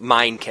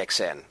mind kicks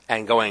in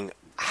and going,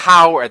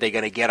 how are they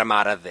going to get them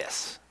out of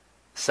this?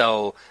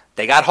 So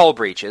they got hull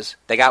breaches.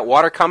 They got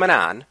water coming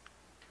on.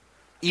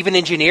 Even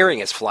engineering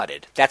is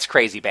flooded. That's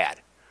crazy bad.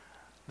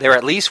 They're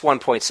at least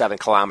 1.7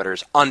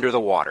 kilometers under the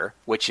water,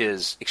 which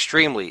is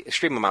extreme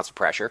amounts of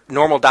pressure.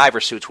 Normal diver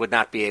suits would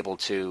not be able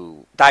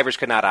to... Divers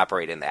could not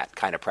operate in that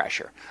kind of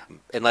pressure.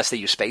 Unless they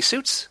use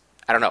spacesuits?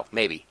 I don't know,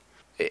 maybe.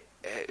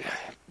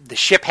 The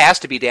ship has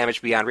to be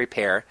damaged beyond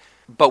repair,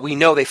 but we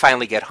know they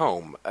finally get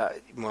home.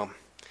 Well,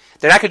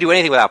 they're not going to do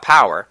anything without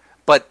power,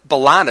 but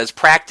B'Elanna's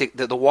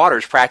the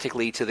water's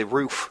practically to the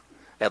roof,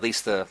 at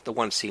least the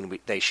one scene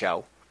they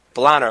show.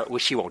 B'Elanna, well,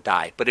 she won't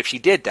die, but if she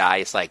did die,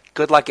 it's like,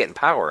 good luck getting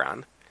power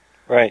on.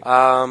 Right.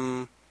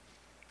 And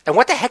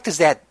what the heck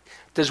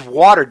does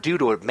water do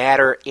to a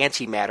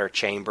antimatter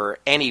chamber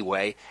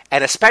anyway,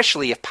 and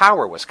especially if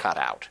power was cut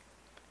out?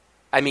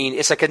 I mean,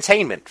 it's a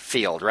containment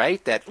field,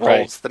 right, that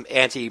holds the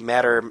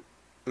antimatter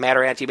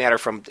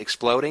from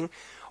exploding.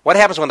 What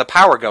happens when the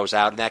power goes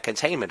out and that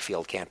containment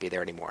field can't be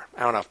there anymore?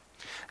 I don't know.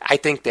 I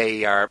think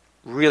they are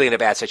really in a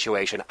bad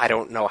situation. I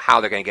don't know how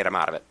they're going to get them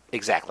out of it.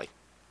 Exactly.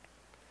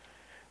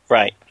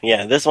 Right.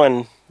 Yeah, this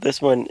one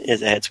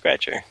is a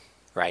head-scratcher.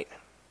 Right.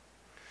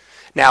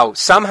 Now,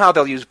 somehow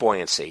they'll use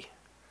buoyancy,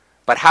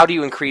 but how do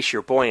you increase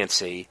your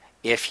buoyancy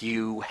if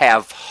you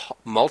have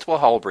multiple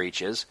hull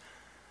breaches,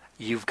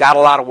 you've got a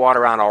lot of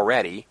water on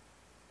already?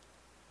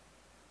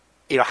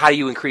 You know, how do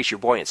you increase your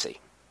buoyancy?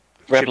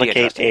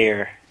 Replicate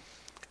air.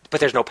 But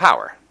there's no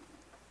power.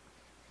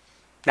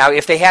 Now,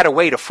 if they had a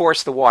way to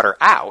force the water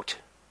out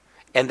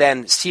and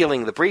then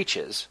sealing the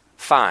breaches,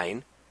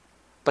 fine,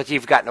 but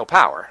you've got no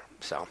power,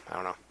 so I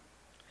don't know.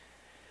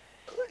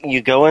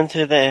 You go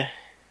into the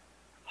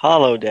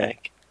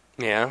holodeck.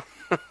 Yeah,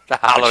 the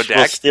holodeck. Which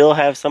will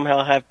still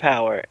somehow have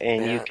power,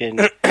 and you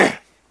can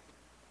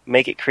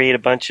make it create a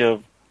bunch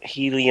of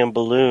helium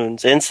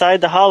balloons inside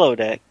the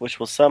holodeck, which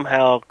will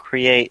somehow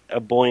create a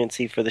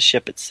buoyancy for the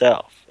ship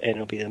itself, and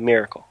it'll be a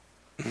miracle.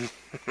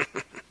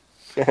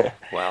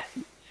 Wow.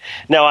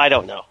 No, I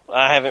don't know.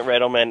 I haven't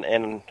read them,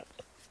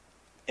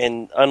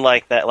 and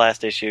unlike that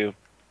last issue,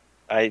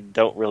 I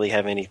don't really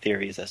have any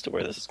theories as to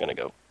where this is going to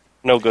go.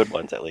 No good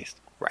ones, at least.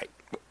 Right.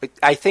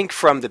 I think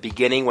from the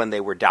beginning when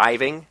they were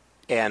diving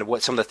and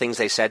what some of the things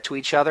they said to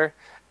each other,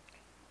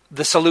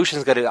 the solution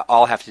is going to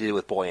all have to do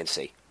with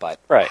buoyancy. But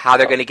how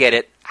they're going to get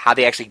it, how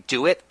they actually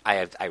do it,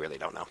 I really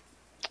don't know.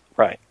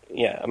 Right.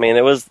 Yeah. I mean,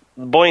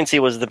 buoyancy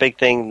was the big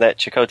thing that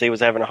Chakotay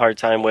was having a hard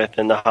time with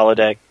in the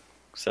holodeck.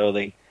 So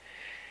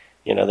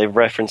they've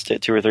referenced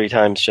it 2 or 3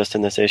 times just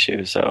in this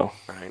issue. So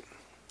right.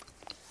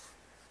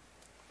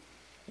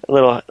 A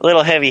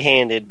little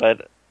heavy-handed,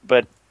 but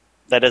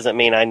that doesn't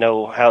mean I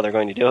know how they're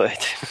going to do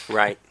it.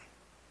 Right.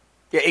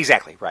 Yeah,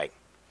 exactly, right.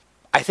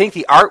 I think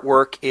the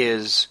artwork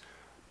is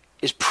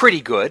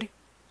pretty good.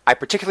 I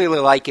particularly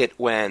like it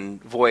when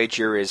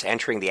Voyager is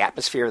entering the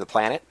atmosphere of the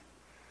planet,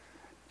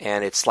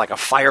 and it's like a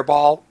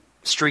fireball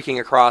streaking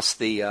across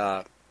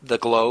the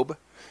globe,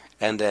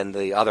 and then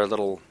the other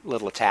little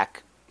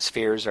attack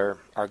spheres are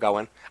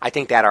going. I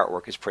think that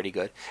artwork is pretty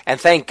good. And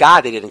thank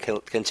God they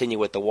didn't continue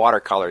with the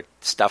watercolor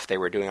stuff they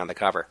were doing on the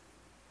cover.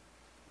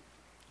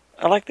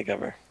 I like the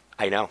cover.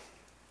 I know.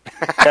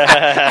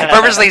 I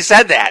purposely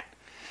said that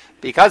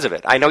because of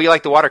it. I know you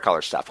like the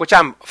watercolor stuff, which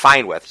I'm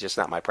fine with, just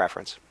not my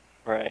preference.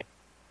 Right.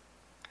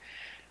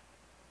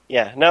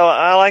 Yeah, no,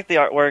 I like the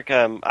artwork.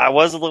 I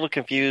was a little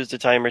confused a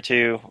time or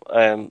two.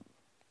 I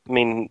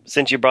mean,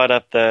 since you brought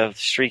up the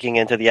streaking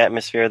into the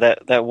atmosphere,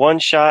 that one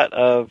shot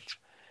of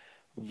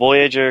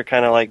Voyager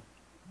kind of like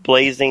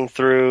blazing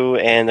through,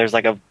 and there's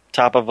like a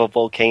top of a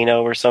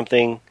volcano or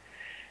something.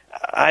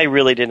 I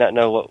really did not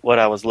know what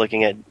I was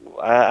looking at.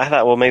 I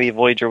thought, well, maybe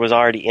Voyager was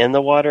already in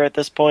the water at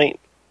this point,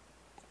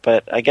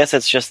 but I guess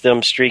it's just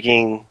them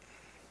streaking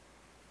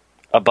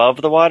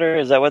above the water.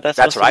 Is that what that's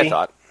supposed to be? That's what I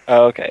thought.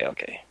 Oh,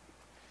 okay.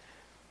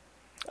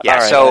 Yeah,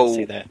 right, so let's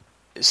see that.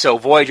 So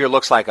Voyager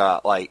looks like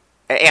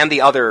and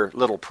the other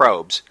little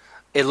probes,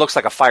 it looks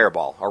like a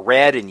fireball, a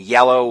red and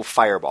yellow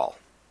fireball.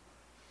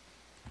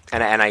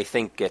 And I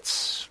think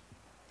it's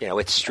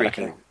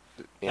streaking.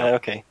 Okay.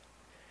 Okay.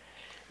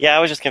 Yeah,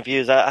 I was just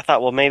confused. I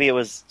thought, well, maybe it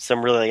was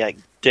some really like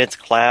dense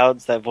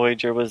clouds that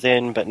Voyager was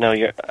in, but no,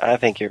 I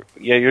think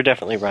you're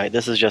definitely right.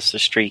 This is just a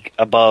streak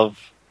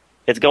above.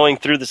 It's going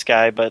through the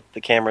sky, but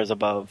the camera's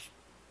above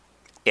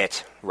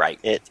it, right?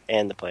 It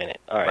and the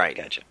planet. All right,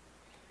 gotcha.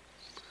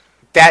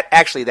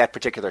 That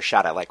particular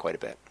shot I like quite a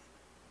bit.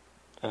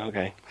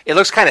 Okay. It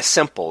looks kind of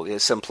simple.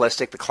 It's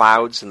simplistic. The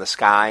clouds and the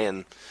sky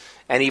and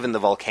even the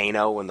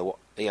volcano and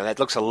that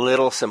looks a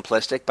little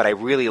simplistic, but I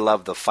really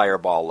love the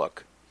fireball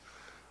look.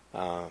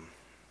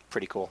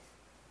 Pretty cool.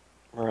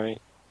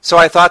 Right. So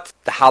I thought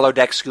the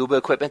holodeck scuba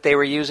equipment they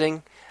were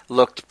using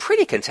looked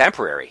pretty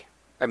contemporary.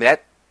 I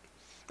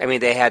mean,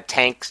 they had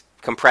tanks,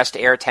 compressed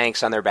air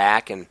tanks on their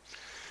back, and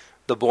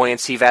the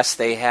buoyancy vests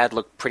they had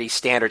looked pretty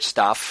standard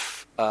stuff.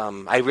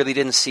 I really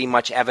didn't see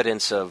much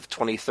evidence of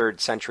 23rd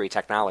century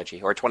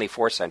technology or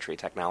 24th century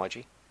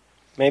technology.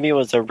 Maybe it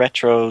was a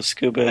retro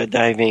scuba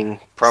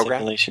diving program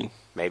simulation.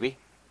 Maybe.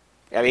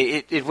 I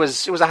mean, it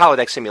was a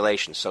holodeck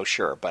simulation, so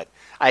sure, but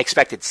I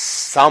expected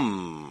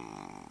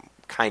some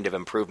kind of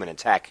improvement in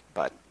tech.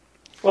 But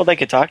well, they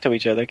could talk to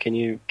each other. Can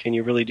you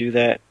really do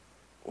that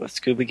with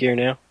scuba gear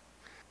now?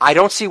 I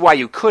don't see why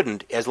you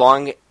couldn't, as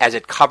long as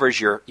it covers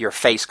your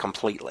face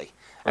completely.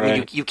 I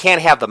mean, you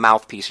can't have the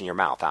mouthpiece in your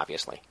mouth,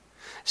 obviously.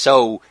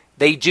 So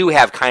they do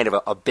have kind of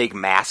a big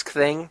mask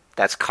thing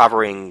that's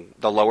covering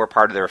the lower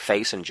part of their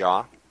face and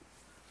jaw.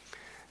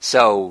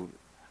 So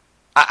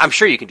I'm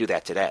sure you can do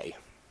that today.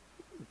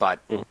 But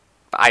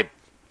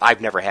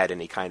I've never had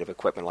any kind of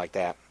equipment like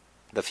that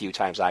the few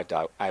times I've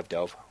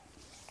dove.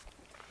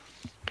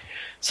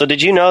 So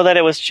did you know that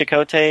it was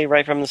Chakotay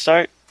right from the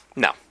start?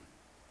 No.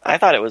 I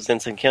thought it was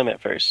Ensign Kim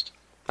at first.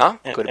 Huh?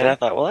 And I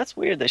thought, well, that's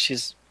weird that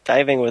she's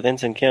diving with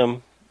Ensign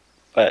Kim.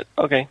 But,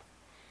 okay.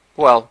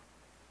 Well,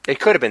 it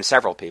could have been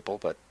several people,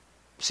 but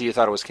so you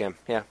thought it was Kim,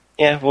 yeah.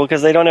 Yeah, well,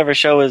 because they don't ever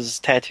show his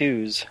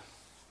tattoos.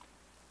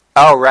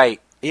 Oh,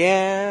 right.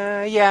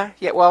 Yeah.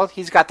 Well,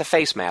 he's got the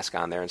face mask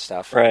on there and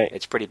stuff. Right.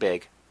 It's pretty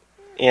big.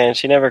 Yeah, and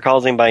she never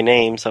calls him by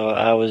name, so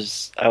I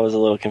was a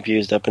little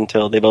confused up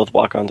until they both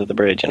walk onto the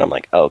bridge, and I'm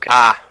like, oh, okay.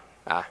 Ah.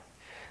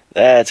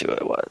 That's who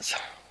it was.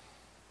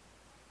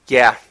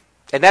 Yeah.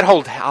 And that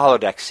whole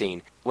holodeck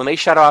scene, when they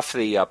shut off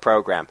the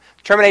program,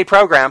 terminate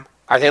program,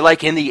 are they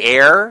like in the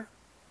air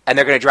and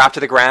they're going to drop to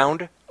the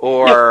ground?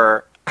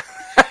 Or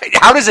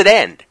how does it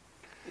end?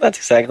 That's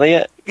exactly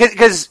it.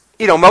 Because,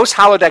 most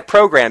holodeck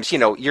programs,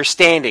 you're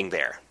standing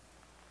there,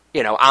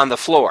 on the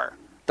floor.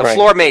 The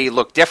floor may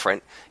look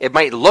different. It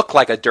might look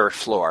like a dirt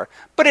floor,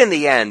 but in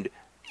the end,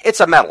 it's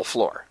a metal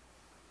floor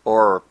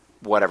or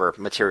whatever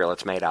material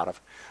it's made out of.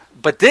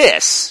 But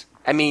this,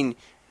 I mean,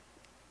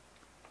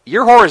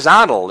 you're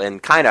horizontal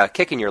and kind of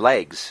kicking your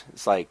legs.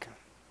 It's like...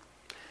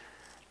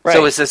 Right.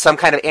 So is this some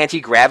kind of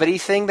anti-gravity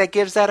thing that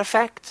gives that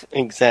effect?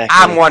 Exactly.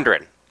 I'm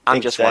wondering.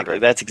 Just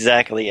wondering. That's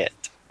exactly it.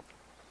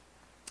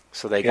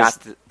 So they got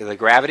the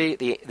gravity.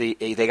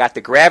 They got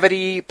the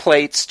gravity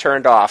plates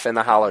turned off in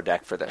the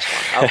holodeck for this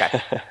one.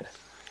 Okay.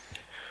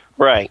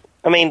 Right.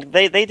 I mean,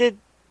 they did.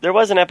 There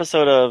was an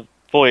episode of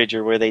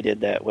Voyager where they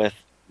did that with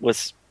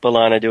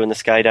B'Elanna doing the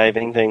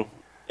skydiving thing,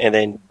 and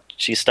then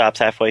she stops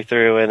halfway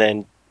through, and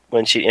then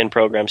when she in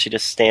program, she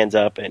just stands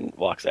up and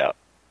walks out,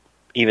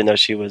 even though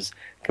she was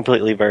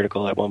completely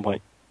vertical at one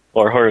point,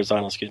 or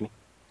horizontal. Excuse me.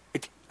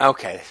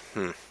 Okay.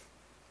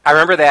 I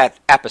remember that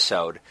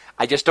episode.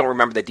 I just don't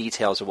remember the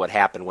details of what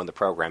happened when the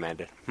program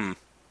ended.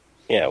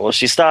 Yeah, well,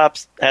 she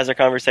stops, has her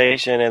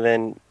conversation, and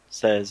then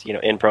says,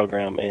 in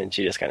program, and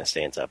she just kind of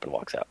stands up and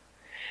walks out.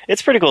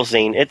 It's a pretty cool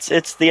scene.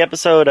 It's the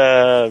episode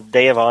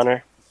Day of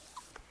Honor.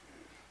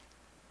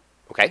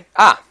 Okay.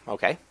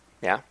 Okay.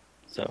 Yeah.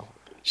 So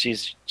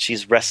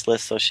she's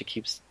restless, so she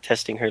keeps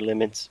testing her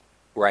limits.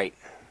 Right.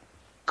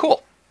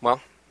 Cool.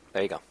 Well,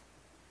 there you go.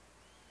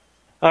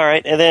 All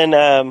right, and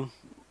then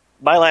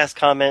my last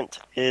comment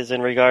is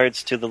in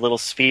regards to the little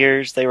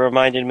spheres. They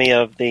reminded me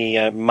of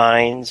the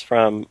mines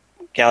from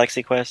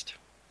Galaxy Quest.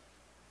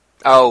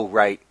 Oh,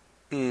 right.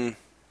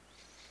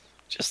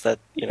 Just that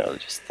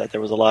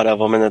there was a lot of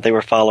them, and that they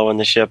were following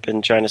the ship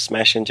and trying to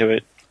smash into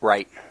it.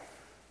 Right.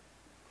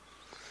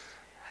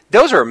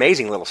 Those are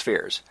amazing little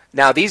spheres.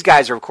 Now, these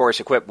guys are, of course,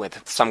 equipped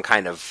with some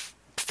kind of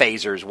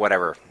phasers,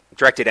 whatever,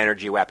 directed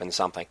energy weapons,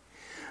 something.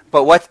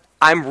 But what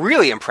I'm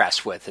really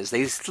impressed with is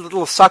these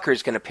little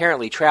suckers can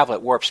apparently travel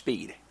at warp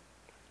speed.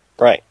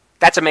 Right.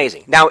 That's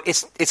amazing. Now,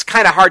 it's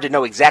kind of hard to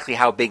know exactly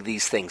how big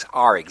these things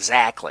are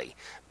exactly,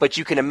 but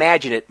you can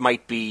imagine it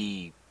might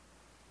be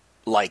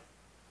like,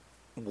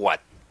 what?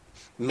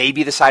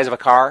 Maybe the size of a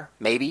car?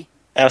 Maybe?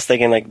 I was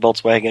thinking like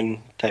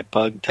Volkswagen-type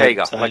bug. There you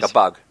go, size. like a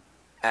bug.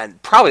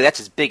 And probably that's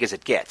as big as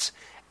it gets.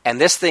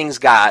 And this thing's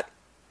got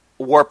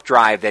warp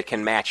drive that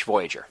can match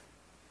Voyager.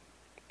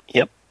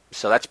 Yep.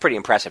 So that's pretty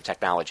impressive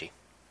technology.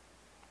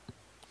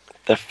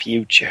 The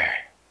future.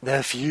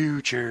 The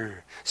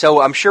future.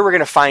 So I'm sure we're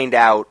going to find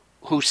out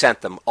who sent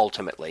them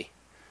ultimately.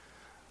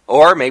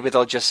 Or maybe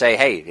they'll just say,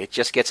 hey, it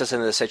just gets us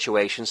into the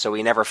situation, so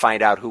we never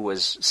find out who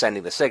was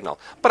sending the signal.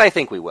 But I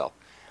think we will.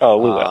 Oh,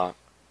 we will.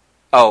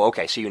 Oh,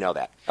 okay, so you know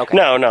that. Okay.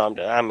 No,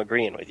 I'm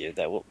agreeing with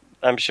you.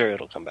 I'm sure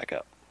it'll come back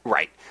up.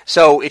 Right.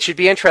 So it should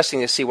be interesting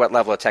to see what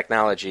level of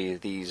technology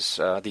these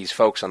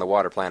folks on the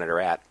water planet are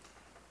at.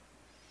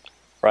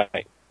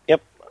 Right.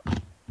 Yep.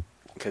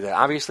 Because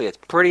obviously it's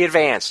pretty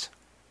advanced.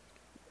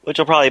 Which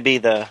will probably be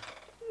the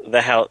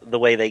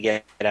way they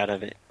get out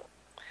of it.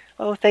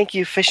 Oh, thank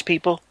you, fish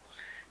people.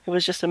 It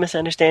was just a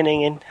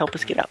misunderstanding, and help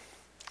us get out.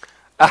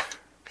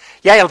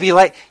 Yeah,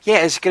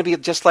 it's going to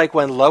be just like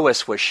when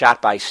Lois was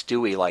shot by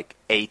Stewie like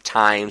 8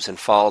 times and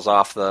falls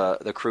off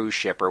the cruise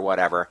ship or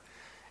whatever,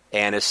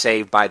 and is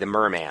saved by the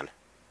merman,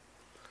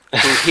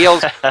 who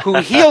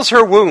heals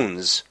her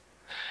wounds.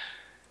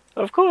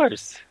 Of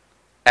course.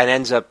 And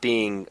ends up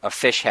being a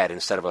fish head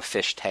instead of a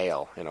fish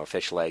tail,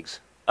 fish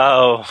legs.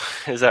 Oh,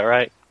 is that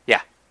right?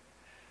 Yeah.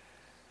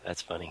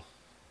 That's funny.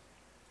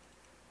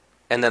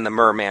 And then the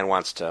merman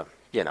wants to,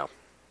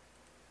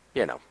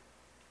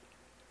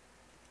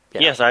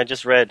 Yes, I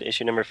just read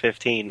issue number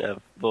 15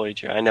 of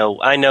Voyager. I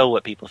know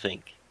what people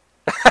think.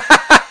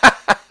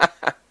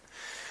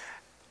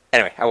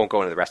 Anyway, I won't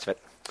go into the rest of it.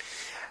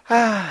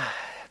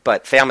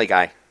 But Family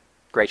Guy,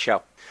 great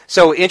show.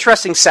 So,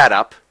 interesting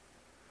setup.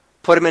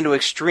 Put them into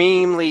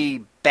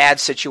extremely bad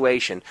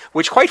situation,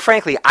 which, quite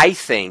frankly, I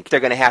think they're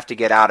going to have to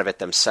get out of it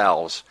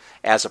themselves,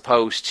 as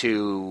opposed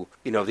to,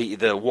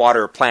 the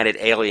water planet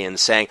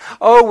aliens saying,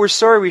 "Oh, we're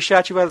sorry we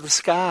shot you out of the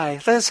sky.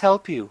 Let us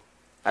help you."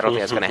 I don't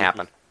think that's going to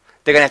happen.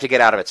 They're going to have to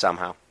get out of it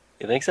somehow.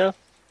 You think so?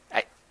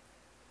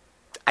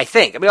 I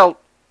think. I mean,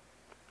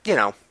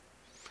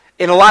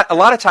 in a lot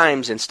of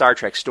times in Star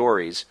Trek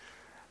stories,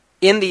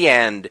 in the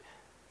end,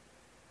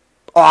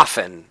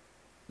 often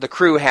the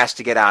crew has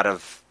to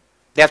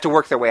they have to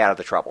work their way out of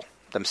the trouble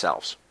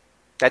themselves.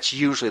 That's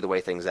usually the way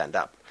things end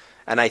up.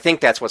 And I think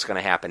that's what's going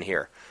to happen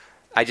here.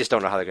 I just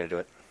don't know how they're going to do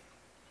it.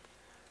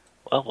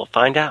 Well, we'll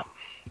find out.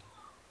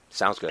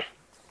 Sounds good.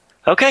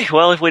 Okay,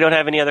 well, if we don't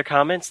have any other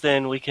comments,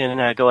 then we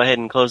can go ahead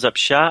and close up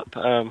shop.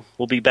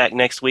 We'll be back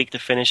next week to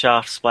finish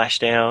off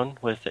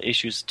Splashdown with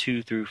issues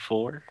 2 through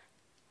 4.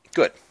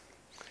 Good.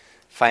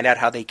 Find out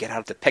how they get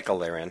out of the pickle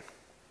they're in.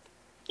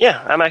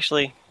 Yeah, I'm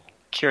actually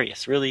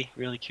curious. Really,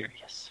 really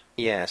curious.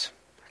 Yes.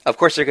 Of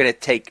course, they're going to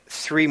take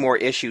 3 more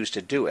issues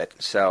to do it,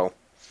 so...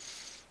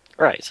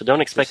 Right, so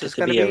don't expect this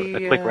to be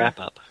a quick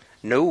wrap-up.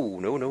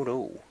 No.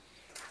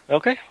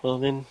 Okay, well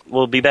then,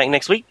 we'll be back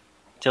next week.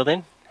 Till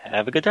then,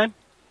 have a good time.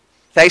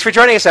 Thanks for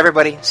joining us,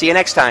 everybody. See you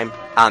next time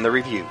on The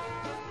Review.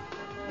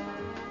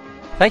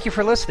 Thank you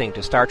for listening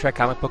to Star Trek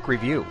Comic Book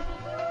Review.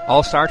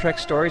 All Star Trek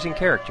stories and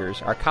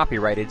characters are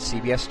copyrighted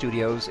CBS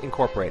Studios,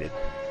 Incorporated.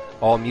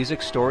 All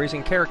music, stories,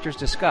 and characters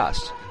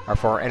discussed are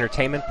for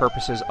entertainment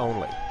purposes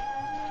only.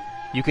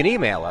 You can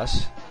email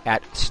us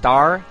at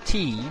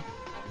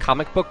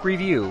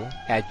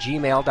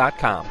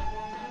startcomicbookreview@gmail.com.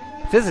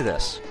 Visit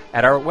us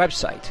at our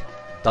website,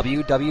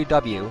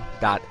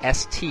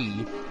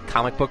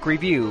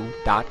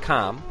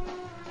 www.stcomicbookreview.com.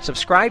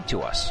 Subscribe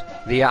to us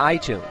via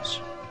iTunes,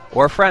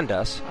 or friend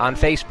us on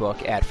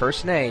Facebook at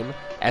first name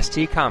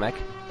ST Comic,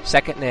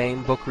 second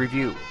name Book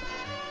Review.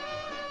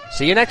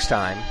 See you next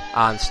time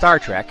on Star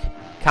Trek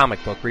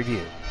Comic Book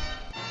Review.